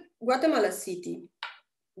Guatemala City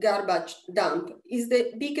garbage dump is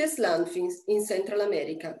the biggest landfill in Central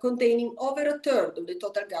America, containing over a third of the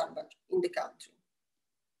total garbage in the country.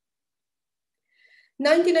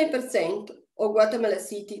 99% of Guatemala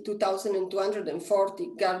City 2,240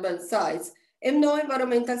 garbage sites have no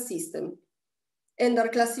environmental system and are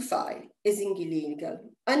classified as illegal.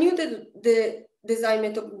 A new design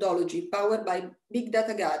methodology powered by big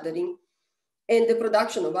data gathering and the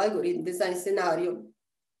production of algorithm design scenario,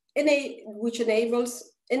 which enable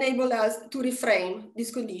us to reframe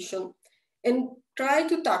this condition and try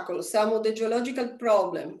to tackle some of the geological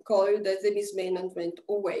problem called as the mismanagement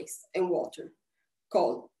of waste and water,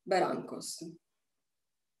 called barrancos.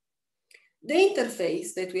 The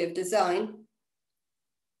interface that we have designed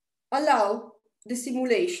allow the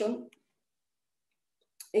simulation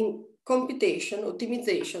in computation,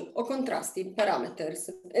 optimization, or contrasting parameters,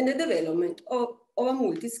 and the development of a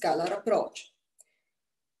multi-scalar approach.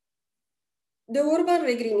 The urban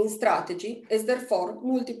regreening strategy has therefore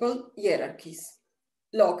multiple hierarchies.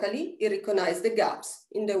 Locally, it recognizes the gaps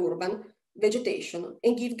in the urban vegetation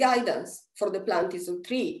and gives guidance for the planting of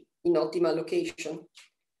trees in optimal location.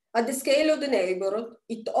 At the scale of the neighborhood,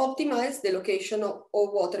 it optimizes the location of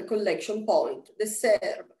water collection points that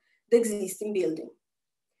serve the existing building.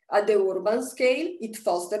 At the urban scale, it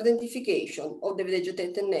fosters identification of the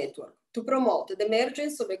vegetated network to promote the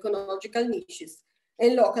emergence of ecological niches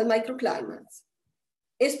and local microclimates,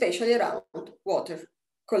 especially around water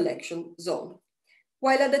collection zone.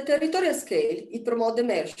 While at the territorial scale, it promotes the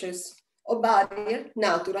emergence of barriers,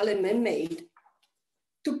 natural and man-made,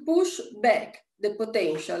 to push back the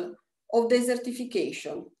potential of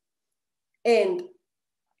desertification and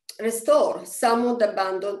restore some of the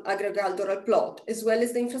abandoned agricultural plot, as well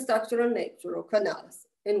as the infrastructural network of canals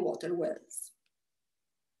and water wells.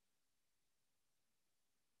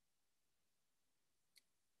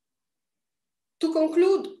 To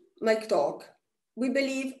conclude my talk, we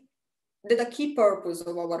believe that a key purpose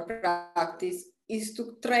of our practice is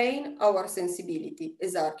to train our sensibility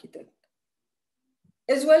as architects,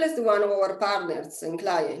 as well as the one of our partners and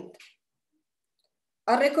clients,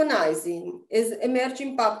 are recognizing as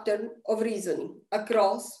emerging pattern of reasoning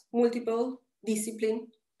across multiple disciplines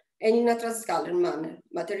and in a transcalar manner,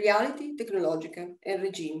 materiality, technological, and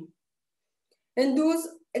regime, and thus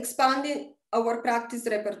expanding our practice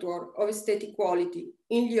repertoire of aesthetic quality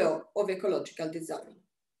in lieu of ecological design.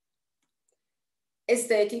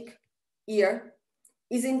 Aesthetic, here,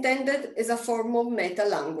 is intended as a form of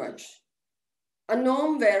meta-language, a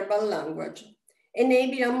non-verbal language,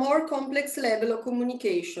 enabling a more complex level of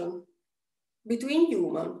communication between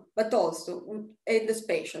human, but also, and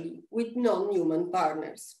especially, with non-human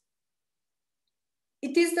partners.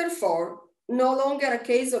 It is therefore no longer a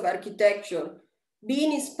case of architecture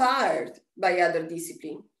being inspired by other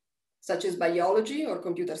disciplines, such as biology or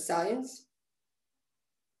computer science,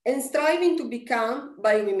 and striving to become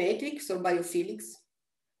biomimetics or biophilics.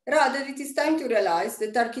 Rather, it is time to realize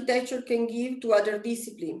that architecture can give to other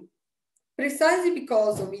disciplines, precisely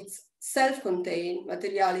because of its self-contained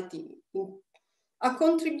materiality, a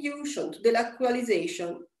contribution to the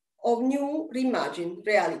actualization of new reimagined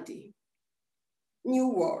reality, new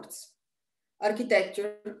words.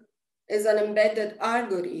 Architecture, as an embedded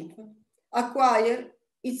algorithm, acquire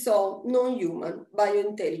its own non-human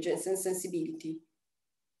biointelligence and sensibility,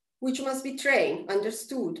 which must be trained,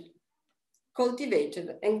 understood,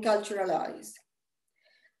 cultivated, and culturalized.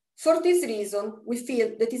 For this reason, we feel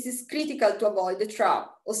that it is critical to avoid the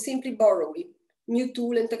trap of simply borrowing new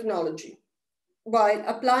tools and technology, while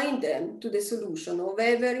applying them to the solution of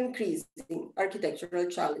ever-increasing architectural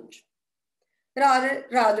challenge.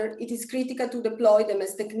 Rather, it is critical to deploy them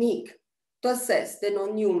as technique to assess the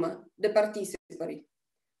non-human, the participatory,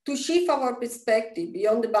 to shift our perspective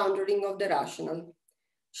beyond the boundary of the rational.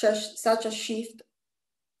 Such a shift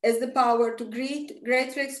has the power to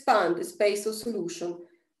greatly expand the space of solution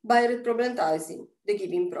by reproblematizing the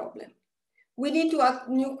given problem. We need to ask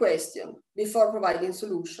new questions before providing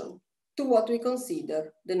solution to what we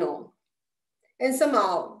consider the norm. And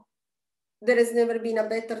somehow, there has never been a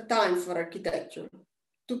better time for architecture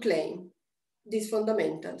to claim this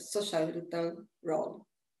fundamental societal role.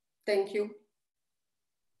 Thank you.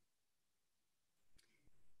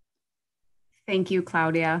 Thank you,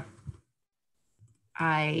 Claudia.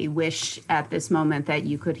 I wish at this moment that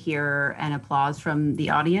you could hear an applause from the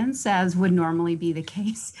audience, as would normally be the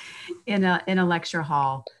case in a lecture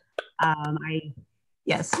hall.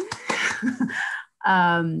 Yes.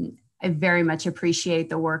 I very much appreciate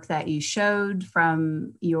the work that you showed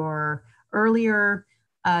from your earlier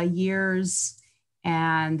years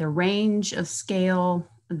and the range of scale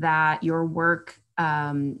that your work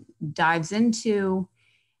dives into.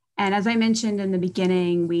 And as I mentioned in the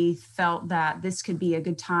beginning, we felt that this could be a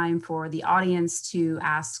good time for the audience to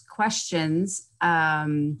ask questions.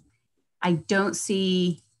 I don't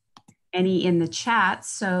see any in the chat.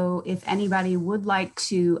 So if anybody would like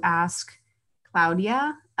to ask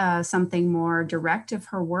Claudia something more direct of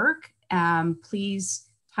her work, please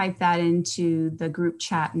type that into the group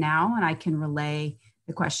chat now and I can relay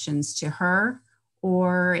the questions to her.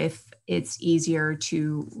 Or if it's easier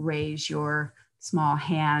to raise your small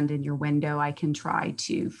hand in your window, I can try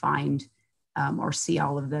to find or see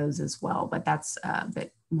all of those as well. But that's a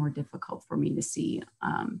bit more difficult for me to see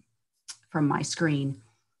from my screen.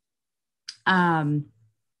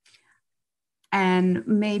 And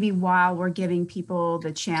maybe while we're giving people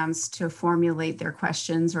the chance to formulate their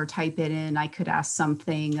questions or type it in, I could ask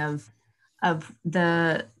something of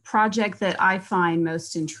the project that I find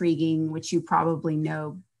most intriguing, which you probably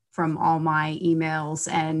know from all my emails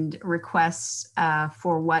and requests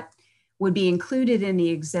for what would be included in the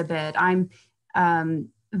exhibit. I'm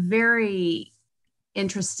very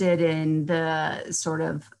interested in the sort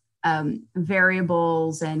of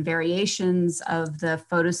variables and variations of the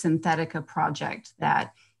Photosynthetica project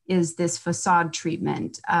that is this facade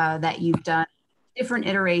treatment that you've done different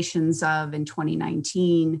iterations of in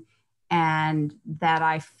 2019, and that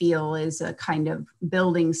I feel is a kind of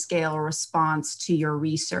building scale response to your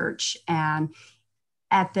research. And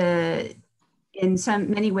in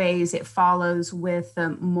many ways, it follows with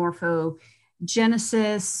the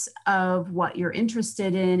morphogenesis of what you're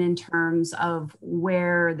interested in terms of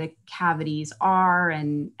where the cavities are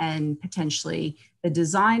and potentially the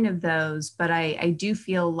design of those. But I do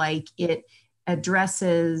feel like it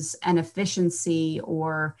addresses an efficiency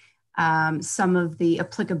or some of the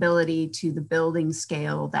applicability to the building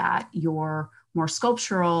scale that your more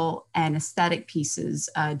sculptural and aesthetic pieces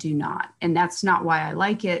do not. And that's not why I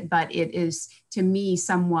like it, but it is, to me,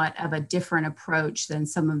 somewhat of a different approach than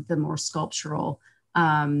some of the more sculptural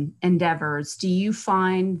endeavors. Do you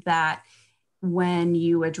find that when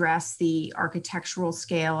you address the architectural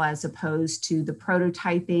scale as opposed to the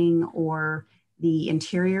prototyping or the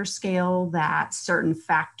interior scale, that certain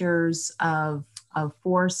factors of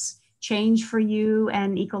force change for you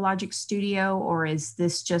and Ecologic Studio, or is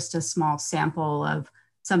this just a small sample of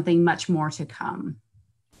something much more to come?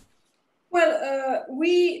 Well,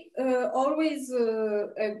 we always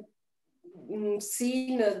have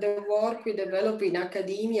seen the work we develop in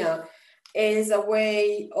academia as a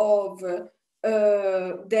way of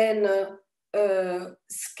then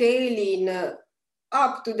scaling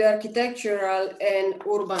up to the architectural and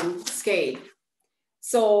urban scale.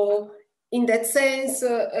 So in that sense,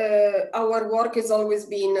 our work has always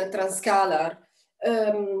been transcalar.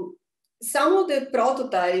 Some of the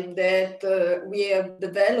prototype that we have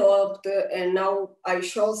developed, and now I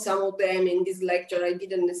show some of them in this lecture, I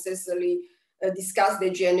didn't necessarily discuss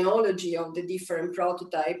the genealogy of the different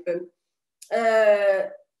prototype.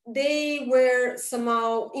 They were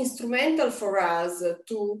somehow instrumental for us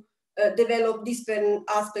to develop different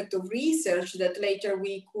aspects of research that later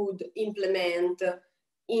we could implement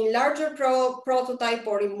in larger prototype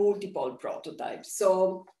or in multiple prototypes.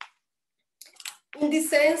 So in this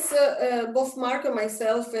sense, both Mark and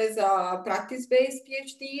myself as a practice-based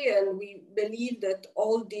PhD, and we believe that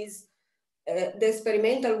all this, the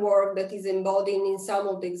experimental work that is embodied in some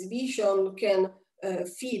of the exhibition can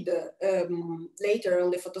feed later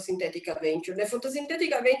on the Photosynthetica venture. The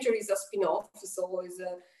Photosynthetica venture is a spin-off, so it's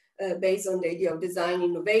based on the idea of design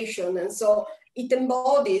innovation. And so it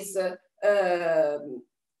embodies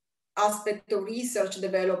aspect of research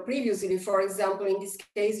developed previously. For example, in this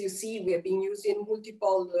case, you see we have been using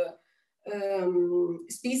multiple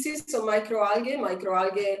species of microalgae.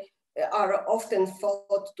 Microalgae are often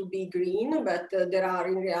thought to be green, but there are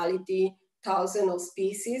in reality thousands of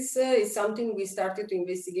species. It's something we started to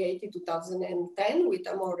investigate in 2010 with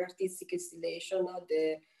a more artistic installation at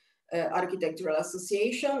the Architectural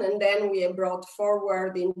Association. And then we have brought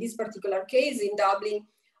forward in this particular case in Dublin,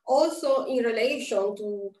 also in relation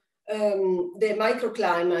to the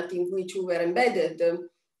microclimate in which we were embedded.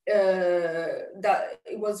 That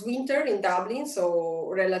it was winter in Dublin, so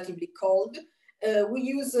relatively cold. We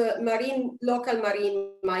use local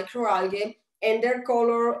marine microalgae, and their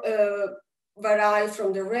color vary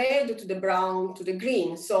from the red to the brown to the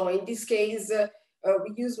green. So in this case,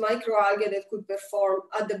 we use microalgae that could perform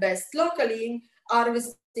at the best locally,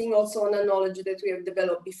 harvesting also on a knowledge that we have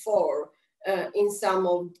developed before in some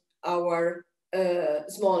of our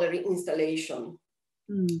smaller installation.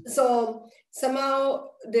 So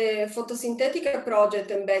somehow the Photosynthetica project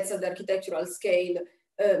embeds at the architectural scale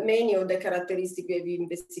many of the characteristics we've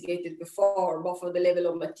investigated before, both at the level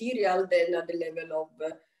of material, then at the level of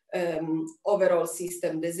overall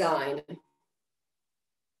system design.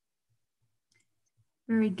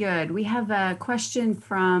 Very good. We have a question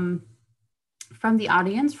from from the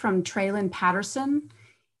audience, from Traylon Patterson.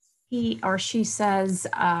 He or she says,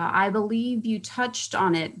 I believe you touched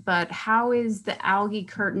on it, but how is the algae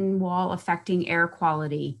curtain wall affecting air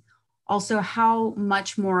quality? Also, how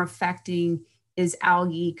much more affecting is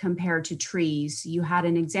algae compared to trees? You had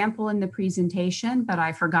an example in the presentation, but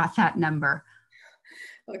I forgot that number.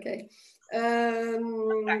 Okay.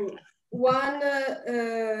 1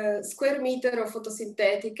 square meter of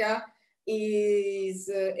photosynthetica is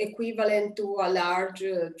equivalent to a large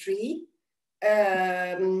tree.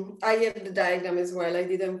 I have the diagram as well. I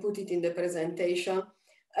didn't put it in the presentation.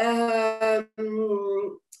 I'm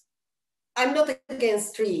not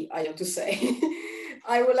against tree, I have to say.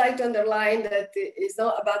 I would like to underline that it's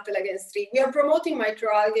not a battle against tree. We are promoting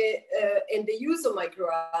microalgae and the use of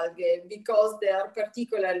microalgae because they are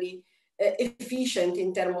particularly efficient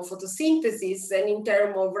in terms of photosynthesis and in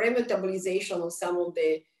terms of remetabolization of some of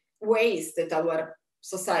the waste that our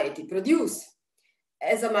society produces.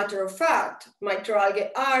 As a matter of fact, microalgae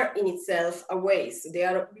are in itself a waste. They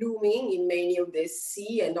are blooming in many of the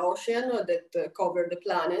sea and ocean that cover the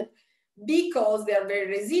planet because they are very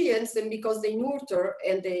resilient and because they nurture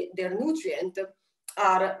and their nutrient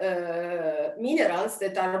are minerals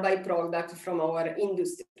that are byproduct from our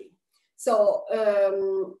industry. So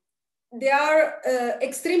they are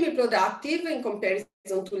extremely productive in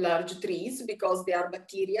comparison to large trees because they are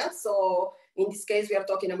bacteria. So in this case, we are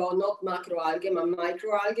talking about not macroalgae, but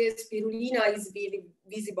microalgae. Spirulina is really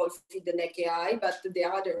visible with the naked eye, but the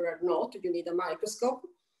other are not. You need a microscope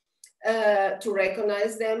to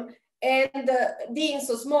recognize them. And being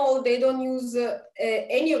so small, they don't use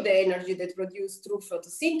any of the energy that produced through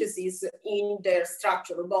photosynthesis in their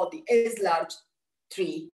structural body, as large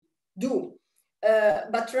trees do.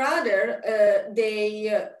 But rather,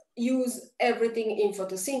 they use everything in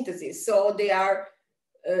photosynthesis. So they are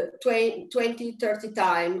 20, 30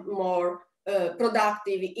 times more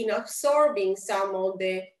productive in absorbing some of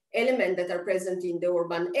the elements that are present in the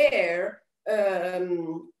urban air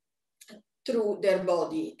through their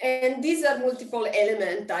body. And these are multiple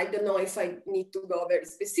elements. I don't know if I need to go very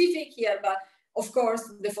specific here, but of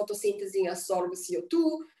course, the photosynthesis absorbs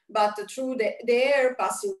CO2, but through the air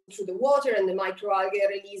passing through the water, and the microalgae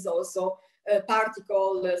release also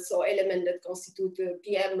particles, so elements that constitute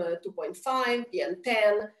PM 2.5,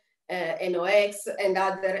 PM10, NOx, and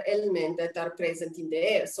other elements that are present in the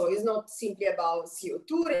air. So it's not simply about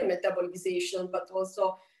CO2 metabolization, but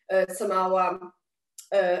also somehow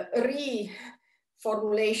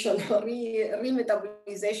reformulation or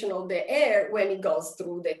remetabolization of the air when it goes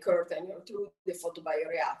through the curtain or through the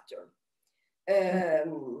photobioreactor.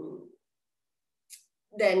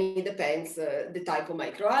 Then it depends the type of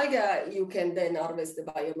microalgae. You can then harvest the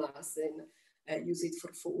biomass and use it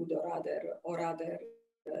for food or other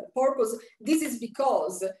purpose. This is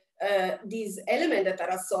because these elements that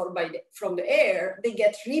are absorbed from the air, they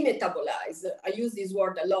get remetabolized. I use this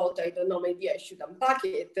word a lot. I don't know, maybe I should unpack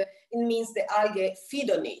it. It means the algae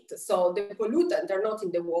feed on it. So the pollutants are not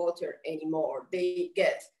in the water anymore. They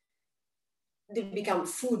become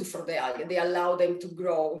food for the algae. They allow them to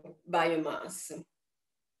grow biomass.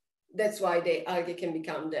 That's why the algae can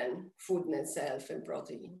become then food in itself and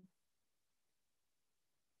protein.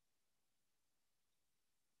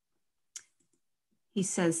 He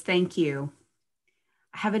says, thank you.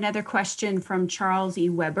 I have another question from Charles E.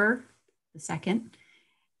 Weber, II.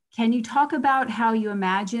 Can you talk about how you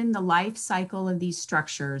imagine the life cycle of these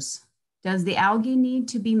structures? Does the algae need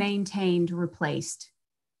to be maintained or replaced?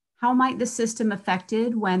 How might the system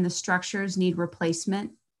affected when the structures need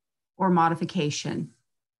replacement or modification?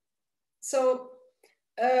 So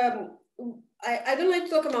I don't like to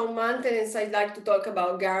talk about maintenance. I like to talk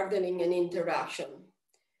about gardening and interaction.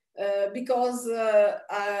 Because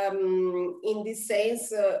in this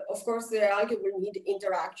sense, of course, the algae will need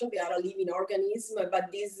interaction. They are a living organism,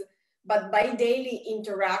 but by daily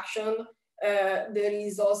interaction, there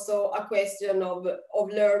is also a question of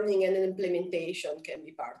learning, and implementation can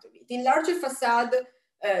be part of it. In larger facade,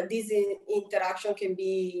 this interaction can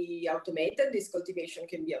be automated. This cultivation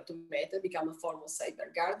can be automated, become a form of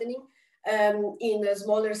cyber gardening. In a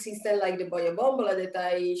smaller system like the Boya-Bombola that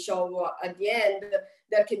I show at the end,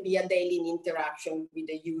 there can be a daily interaction with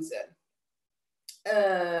the user.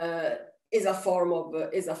 Is a form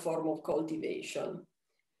of cultivation.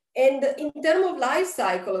 And in terms of life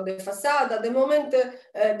cycle of the facade, at the moment,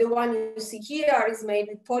 the one you see here is made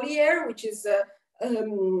with polyair, which is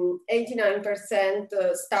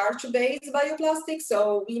 89% starch-based bioplastic.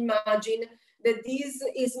 So we imagine that this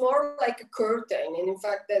is more like a curtain. And in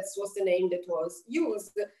fact, that was the name that was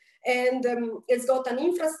used. And it's got an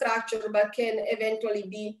infrastructure, but can eventually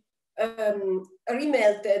be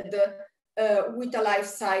remelted with a life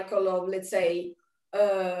cycle of, let's say,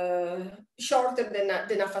 shorter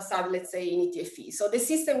than a facade, let's say, in ETFE. So the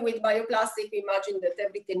system with bioplastic, we imagine that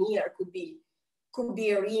every 10 years could be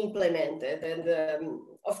re-implemented. And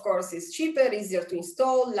of course, it's cheaper, easier to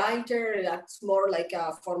install, lighter, it acts more like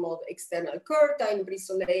a form of external curtain,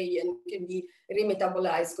 brissolé, and can be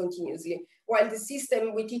remetabolized continuously. While the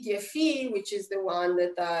system with ETFE, which is the one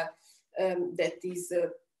that is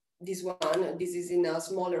this one, this is in a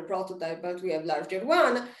smaller prototype, but we have larger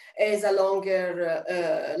one, has a longer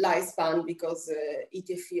lifespan because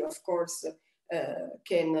ETFE, of course,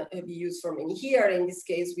 can be used for many years. In this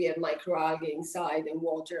case, we have microalgae inside and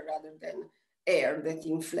water rather than air that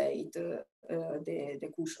inflate the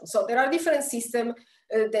cushion. So there are different systems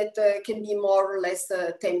that can be more or less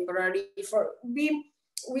temporary.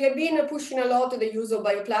 We have been pushing a lot the use of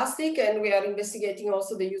bioplastic, and we are investigating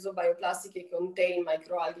also the use of bioplastic in contained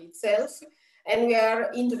microalgae itself. And we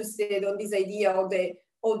are interested on this idea of the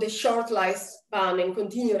short lifespan and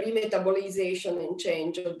continued remetabolization and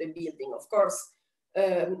change of the building. Of course,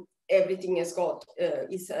 everything has got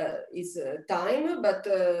is time, but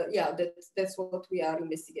yeah, that's what we are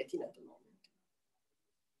investigating at the moment.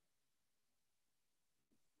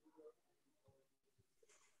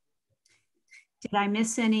 Did I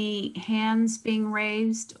miss any hands being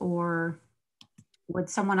raised, or would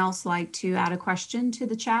someone else like to add a question to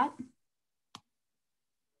the chat?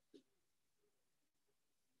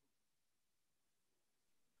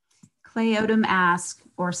 Clay Odom asks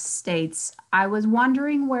or states, I was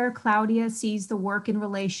wondering where Claudia sees the work in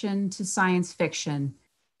relation to science fiction.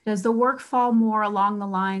 Does the work fall more along the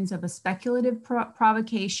lines of a speculative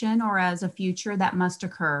provocation or as a future that must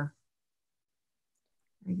occur?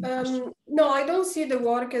 No, I don't see the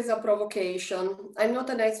work as a provocation. I'm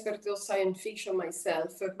not an expert of science fiction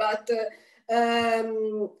myself, but I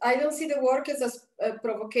don't see the work as a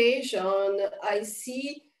provocation. I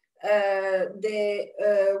see the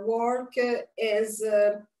work as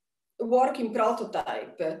work in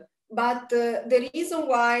prototype. But the reason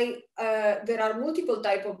why there are multiple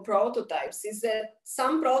types of prototypes is that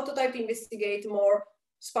some prototypes investigate more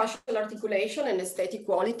spatial articulation and aesthetic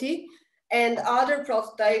quality, and other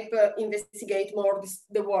prototypes investigate more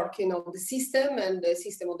the working of the system and the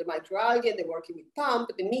system of the microalgae, the working with pump,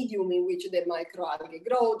 the medium in which the microalgae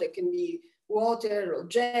grow. That can be water or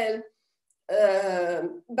gel.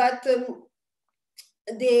 But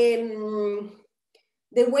the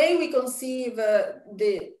way we conceive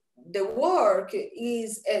the work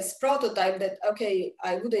is as prototype that, okay,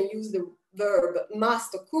 I wouldn't use the verb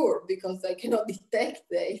must occur because I cannot detect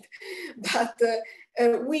it, but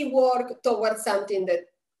we work towards something that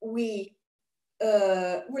we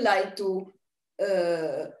would like to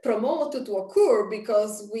promote to occur,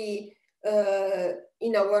 because we,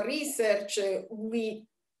 in our research, we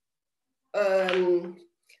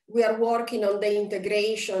are working on the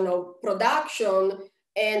integration of production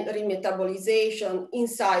and remetabolization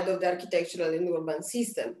inside of the architectural and urban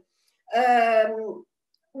system.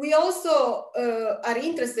 We also are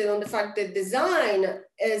interested on the fact that design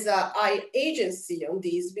has a high agency on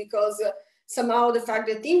this, because somehow the fact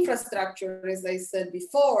that infrastructure, as I said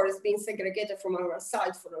before, has been segregated from our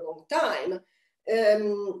side for a long time,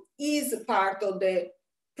 is part of the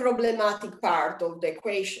problematic part of the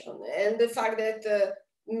equation. And the fact that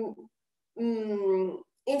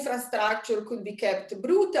infrastructure could be kept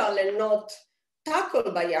brutal and not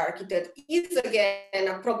tackled by architects is again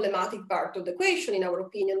a problematic part of the equation, in our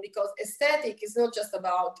opinion, because aesthetic is not just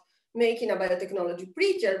about making a biotechnology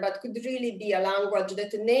prettier, but could really be a language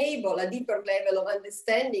that enable a deeper level of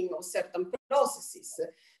understanding of certain processes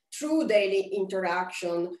through daily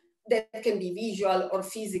interaction that can be visual or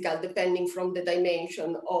physical, depending from the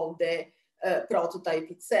dimension of the prototype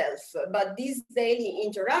itself. But this daily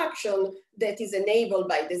interaction that is enabled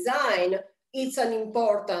by design, it's an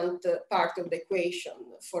important part of the equation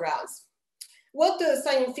for us. What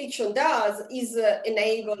science fiction does is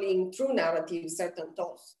enabling through narrative certain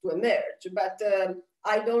thoughts to emerge, but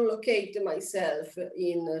I don't locate myself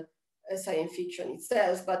in science fiction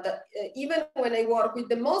itself. But even when I work with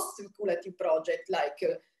the most speculative project like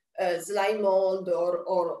slime mold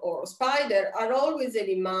or spider, are always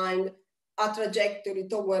in mind a trajectory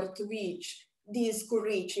toward which this could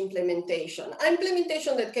reach implementation.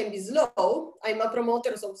 Implementation that can be slow. I'm a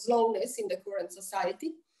promoter of slowness in the current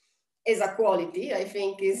society as a quality. I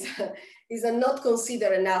think is a not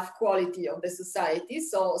considered enough quality of the society.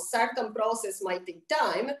 So certain process might take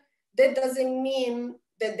time. That doesn't mean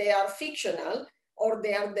that they are fictional or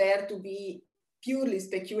they are there to be purely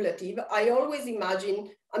speculative. I always imagine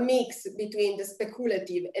a mix between the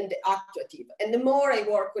speculative and the actuative. And the more I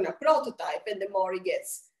work on a prototype and the more it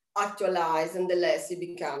gets actualized and the less it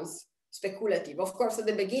becomes speculative. Of course, at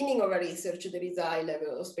the beginning of a research, there is a high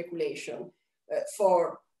level of speculation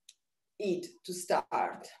for it to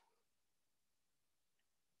start.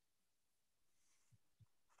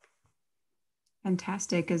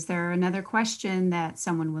 Fantastic. Is there another question that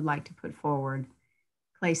someone would like to put forward?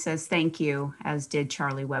 Clay says thank you, as did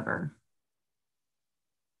Charlie Weber.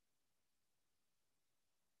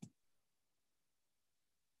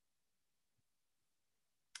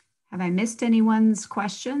 Have I missed anyone's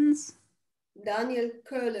questions? Daniel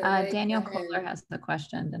Kohler. Daniel Kohler has the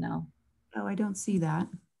question, Danelle. Oh, I don't see that.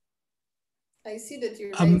 I see that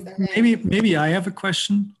you raised a hand. Maybe I have a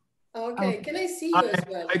question. Okay, can I see you as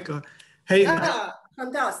well? Hey,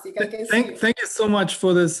 fantastic! I can see you. Thank you so much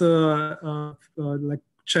for this like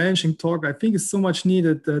challenging talk. I think it's so much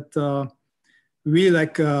needed that really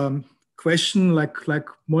like question like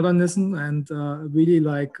modernism and really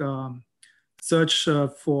like search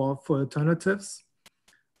for alternatives.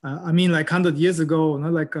 I mean, like 100 years ago,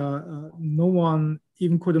 no one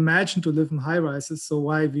even could imagine to live in high rises. So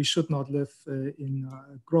why we should not live in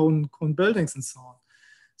grown buildings and so on.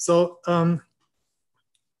 So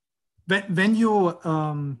when you,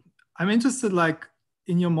 I'm interested like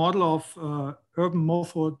in your model of urban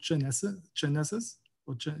morphogenesis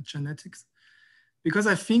or genetics, because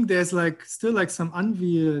I think there's like still like some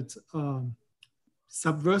unveiled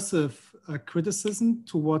subversive criticism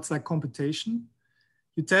towards like computation.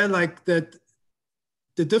 You tell like that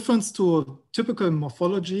the difference to a typical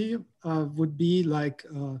morphology would be like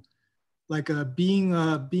being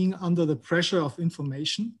under the pressure of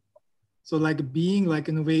information. So like being like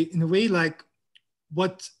in a way like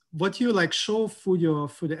what you like show through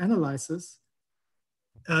the analysis.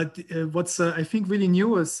 What's I think really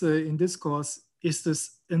new is in this course is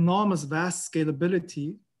this enormous vast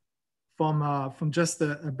scalability from just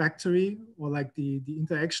a bacteria or like the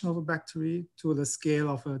interaction of a bacteria to the scale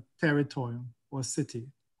of a territorium or city,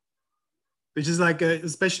 which is like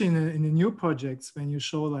especially in the new projects when you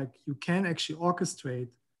show like you can actually orchestrate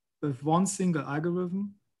with one single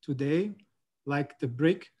algorithm today, like the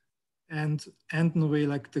brick and in a way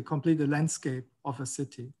like the complete landscape of a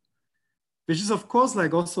city, which is of course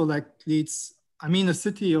like also like leads, I mean a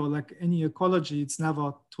city or like any ecology, it's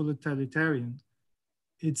never totalitarian.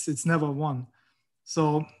 It's never one.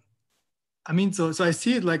 So, I mean, so I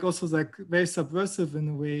see it like also like very subversive in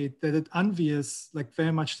a way that it unveils like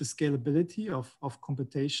very much the scalability of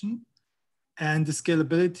computation and the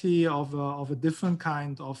scalability of a different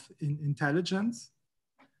kind of intelligence.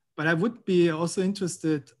 But I would be also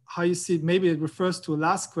interested how you see it. Maybe it refers to a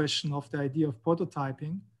last question of the idea of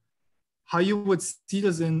prototyping, how you would see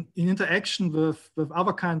this in interaction with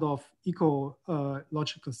other kind of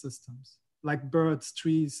ecological systems, like birds,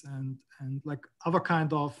 trees, and like other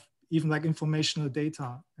kind of even like informational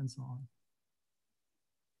data and so on.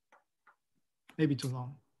 Maybe too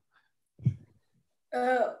long.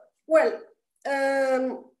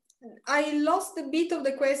 I lost a bit of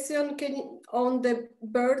the question on the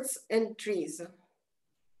birds and trees.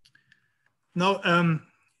 No,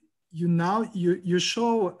 you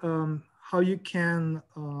show how you can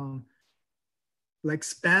like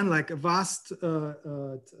span like a vast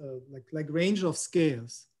like range of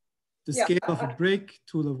scales. The scale of a brick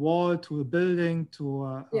to the wall, to a building, to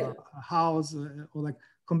a house, or like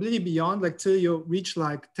completely beyond, like till you reach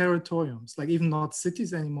like territoriums, like even not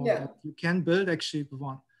cities anymore. Like you can build actually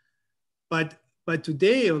one. But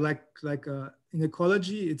today, or like in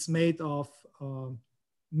ecology, it's made of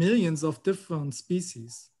millions of different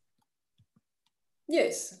species.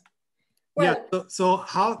 Yes. Well, yeah. So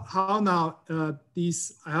how now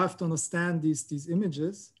these, I have to understand these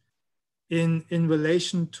images in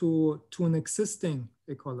relation to an existing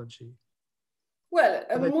ecology? Well,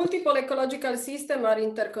 multiple ecological systems are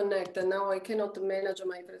interconnected. Now I cannot manage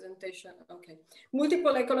my presentation. Okay.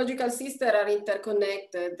 Multiple ecological systems are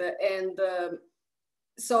interconnected. And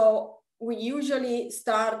so we usually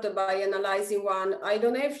start by analyzing one. I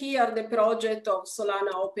don't have here the project of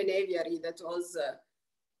Solana Open Aviary that was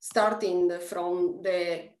starting from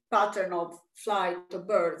the pattern of flight of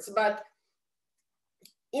birds. But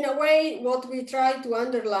in a way, what we try to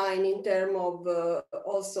underline in terms of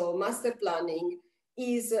also master planning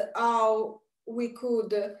is how we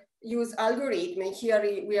could use algorithm. Here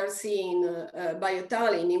we are seeing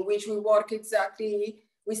BioTalent, in which we work exactly,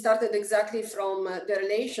 we started exactly from the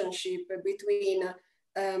relationship between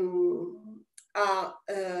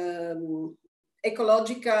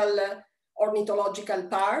ecological ornithological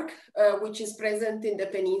park, which is present in the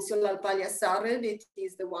peninsula Alpalia Sarred. It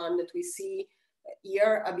is the one that we see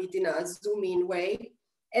here a bit in a zoom in way.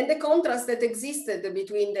 And the contrast that existed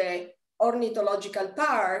between the ornithological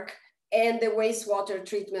park and the wastewater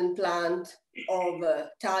treatment plant of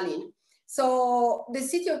Tallinn. So the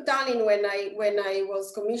city of Tallinn, when I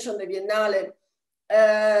was commissioned the Biennale,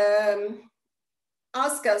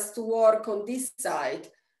 asked us to work on this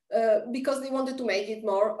site because they wanted to make it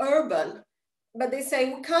more urban. But they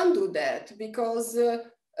say we can't do that because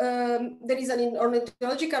there is an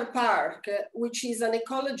ornithological park, which is an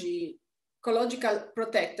ecological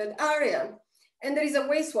protected area. And there is a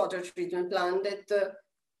wastewater treatment plant that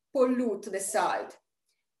pollute the site.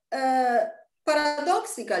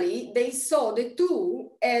 Paradoxically, they saw the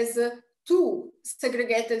two as two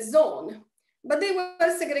segregated zones, but they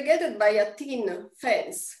were segregated by a thin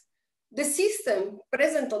fence. The system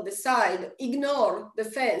present on the side ignored the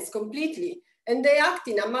fence completely, and they act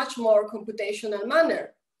in a much more computational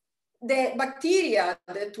manner. The bacteria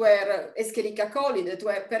that were Escherichia coli that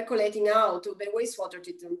were percolating out of the wastewater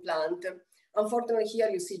treatment plant, unfortunately here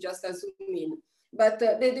you see just a zoom in, but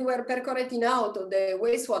they were percolating out of the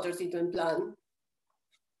wastewater treatment plant.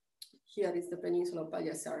 Here is the peninsula of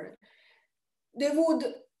Pagliasarre. They would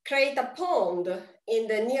create a pond in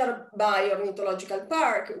the nearby ornithological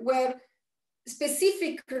park where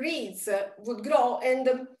specific reeds would grow,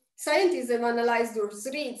 and scientists have analyzed those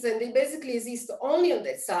reeds, and they basically exist only on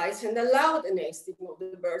that site and allow the nesting of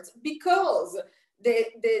the birds because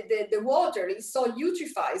the water is so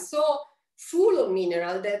eutrophied, so full of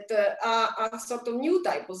mineral that a sort of new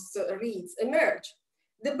type of reeds emerge.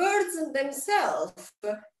 The birds themselves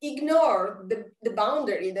ignore the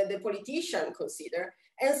boundary that the politicians consider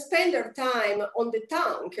and spend their time on the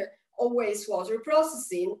tank of wastewater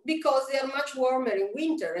processing because they are much warmer in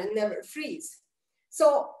winter and never freeze.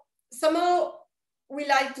 So somehow we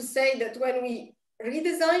like to say that when we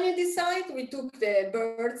redesigned this site, we took the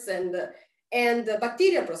birds and the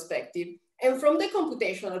bacteria perspective. And from the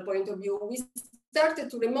computational point of view, we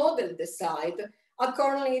started to remodel the site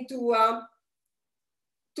accordingly to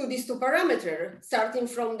these two parameters, starting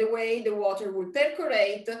from the way the water will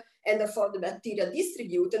percolate and therefore the bacteria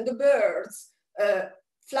distribute, and the birds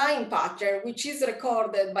flying pattern, which is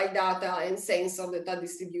recorded by data and sensors that are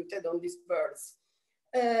distributed on these birds.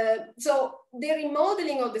 So the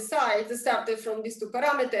remodeling of the site started from these two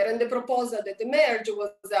parameters, and the proposal that emerged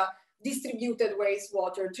was a distributed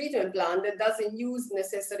wastewater treatment plant that doesn't use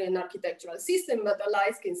necessarily an architectural system, but a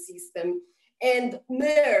light-skin system, and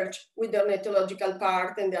merge with the ornithological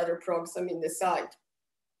park and the other programs in the site.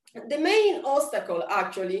 The main obstacle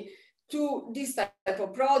actually to this type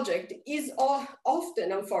of project is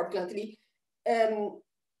often, unfortunately,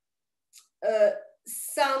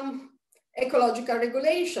 some ecological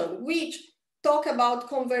regulation, which talk about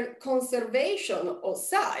conservation of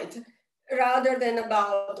site rather than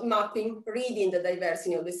about mapping, reading the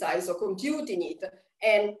diversity of the site, so computing it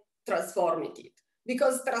and transforming it.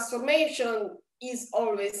 Because transformation is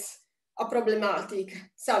always a problematic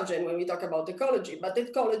subject when we talk about ecology, but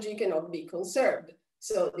ecology cannot be conserved,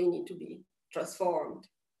 so they need to be transformed.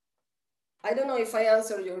 I don't know if I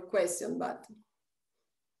answered your question, but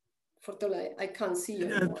fortunately I can't see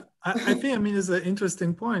you anymore. I think, I mean, it's an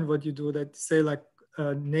interesting point what you do, that say like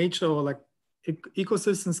nature or like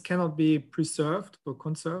ecosystems cannot be preserved or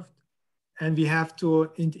conserved, and we have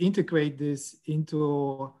to integrate this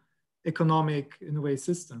into economic, in a way,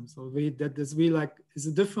 system. So that is really like, is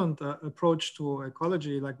a different approach to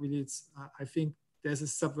ecology. Like really, it's, I think there's a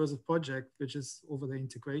subversive project which is over the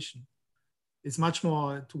integration. It's much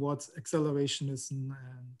more towards accelerationism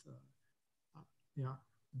and yeah,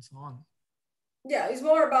 and so on. Yeah, it's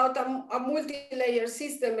more about a multi-layer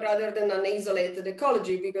system rather than an isolated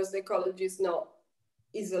ecology, because the ecology is not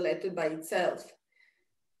isolated by itself.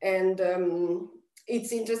 And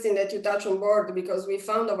it's interesting that you touch on board, because we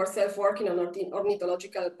found ourselves working on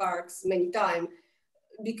ornithological parks many times,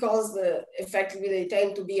 because effectively they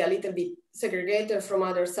tend to be a little bit segregated from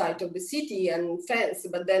other sides of the city and fenced,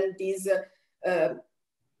 but then these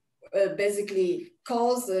basically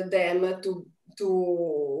cause them to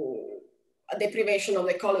a deprivation of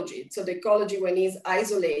ecology. So the ecology, when it's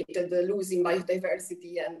isolated, losing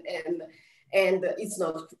biodiversity and it's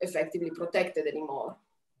not effectively protected anymore.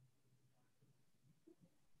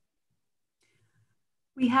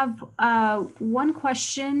 We have one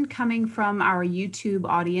question coming from our YouTube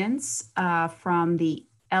audience from the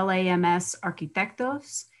LAMS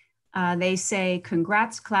Arquitectos. They say,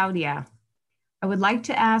 congrats, Claudia. I would like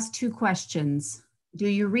to ask two questions. Do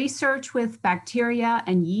you research with bacteria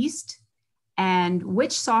and yeast? And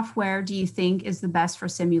which software do you think is the best for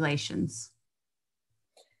simulations?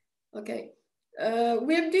 Okay,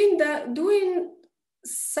 we have been doing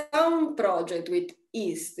some project with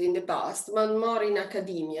yeast in the past, but more in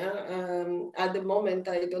academia. At the moment,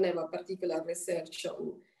 I don't have a particular research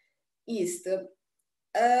on yeast.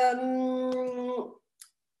 I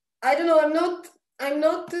don't know. I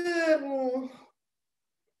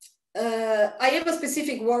have a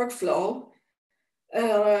specific workflow.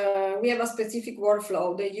 We have a specific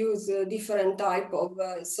workflow. They use different type of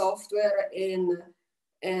software and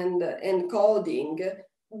coding,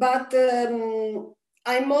 but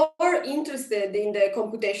I'm more interested in the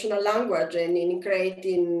computational language and in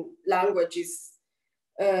creating languages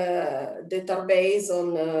that are based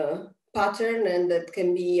on pattern and that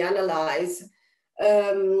can be analyzed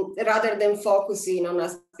rather than focusing on a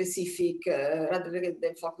specific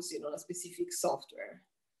software.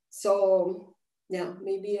 So yeah,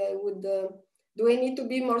 maybe I would. Do I need to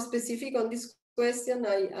be more specific on this question?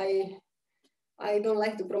 I don't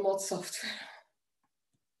like to promote software.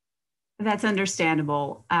 That's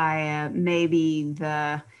understandable. Maybe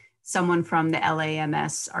someone from the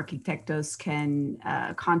LAMS Arquitectos can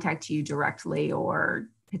contact you directly, or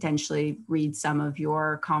potentially read some of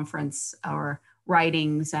your conference or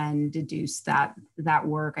writings and deduce that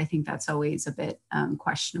work. I think that's always a bit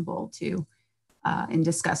questionable too in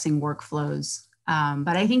discussing workflows.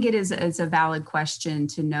 But I think it's a valid question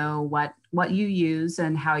to know what you use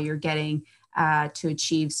and how you're getting to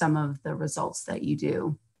achieve some of the results that you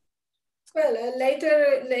do. Well,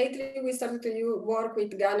 lately we started to work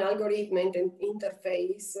with GAN algorithm and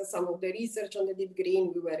interface some of the research on the deep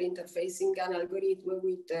green. We were interfacing GAN algorithm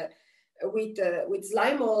with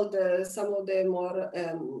slime mold, some of the more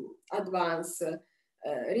advanced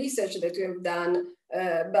research that we have done,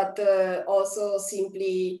 but also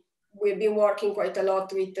simply we've been working quite a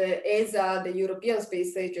lot with ESA, the European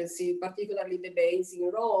Space Agency, particularly the base in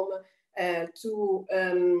Rome, to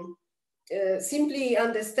simply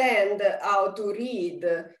understand how to read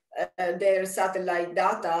their satellite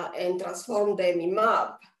data and transform them in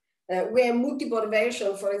map. We have multiple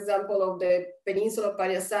versions, for example, of the Peninsula of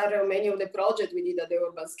Pariasarre, many of the projects we did at the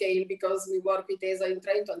urban scale, because we work with ESA in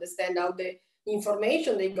trying to understand how the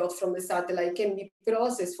information they got from the satellite can be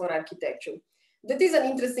processed for architecture. That is an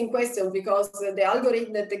interesting question, because the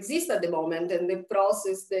algorithm that exists at the moment and the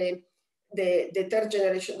process, the third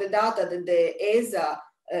generation, the data that the ESA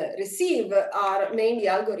receive are mainly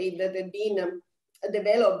algorithms that have been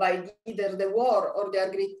developed by either the war or the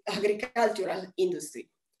agricultural industry.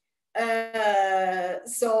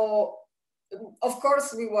 So, of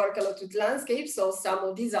course, we work a lot with landscapes, so some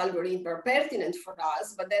of these algorithms are pertinent for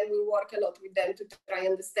us, but then we work a lot with them to try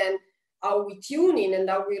and understand how we tune in and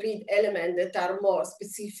how we read elements that are more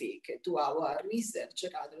specific to our research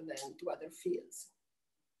rather than to other fields.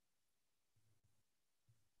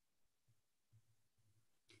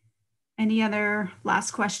 Any other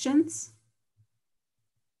last questions?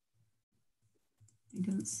 I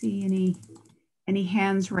don't see any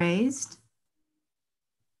hands raised.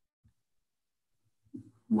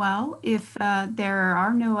 Well, if there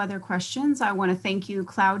are no other questions, I want to thank you,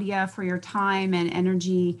 Claudia, for your time and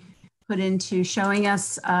energy put into showing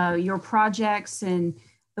us your projects and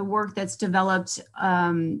the work that's developed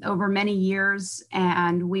over many years.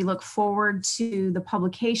 And we look forward to the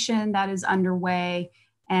publication that is underway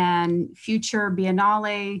and future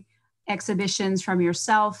Biennale exhibitions from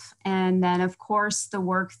yourself. And then, of course, the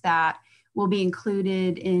work that will be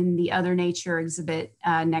included in the Other Nature exhibit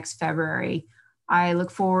next February. I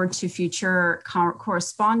look forward to future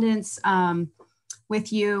correspondence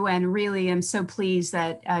with you, and really am so pleased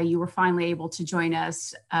that you were finally able to join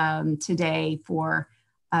us today for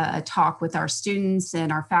a talk with our students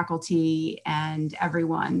and our faculty and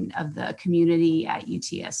everyone of the community at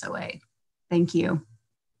UTSOA. Thank you.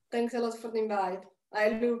 Thanks a lot for the invite. I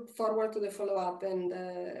look forward to the follow-up and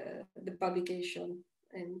the publication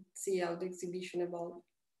and see how the exhibition evolves.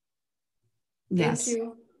 Yes. Thank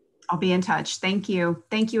you. I'll be in touch. Thank you.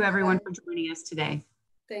 Thank you, everyone, for joining us today.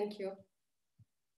 Thank you.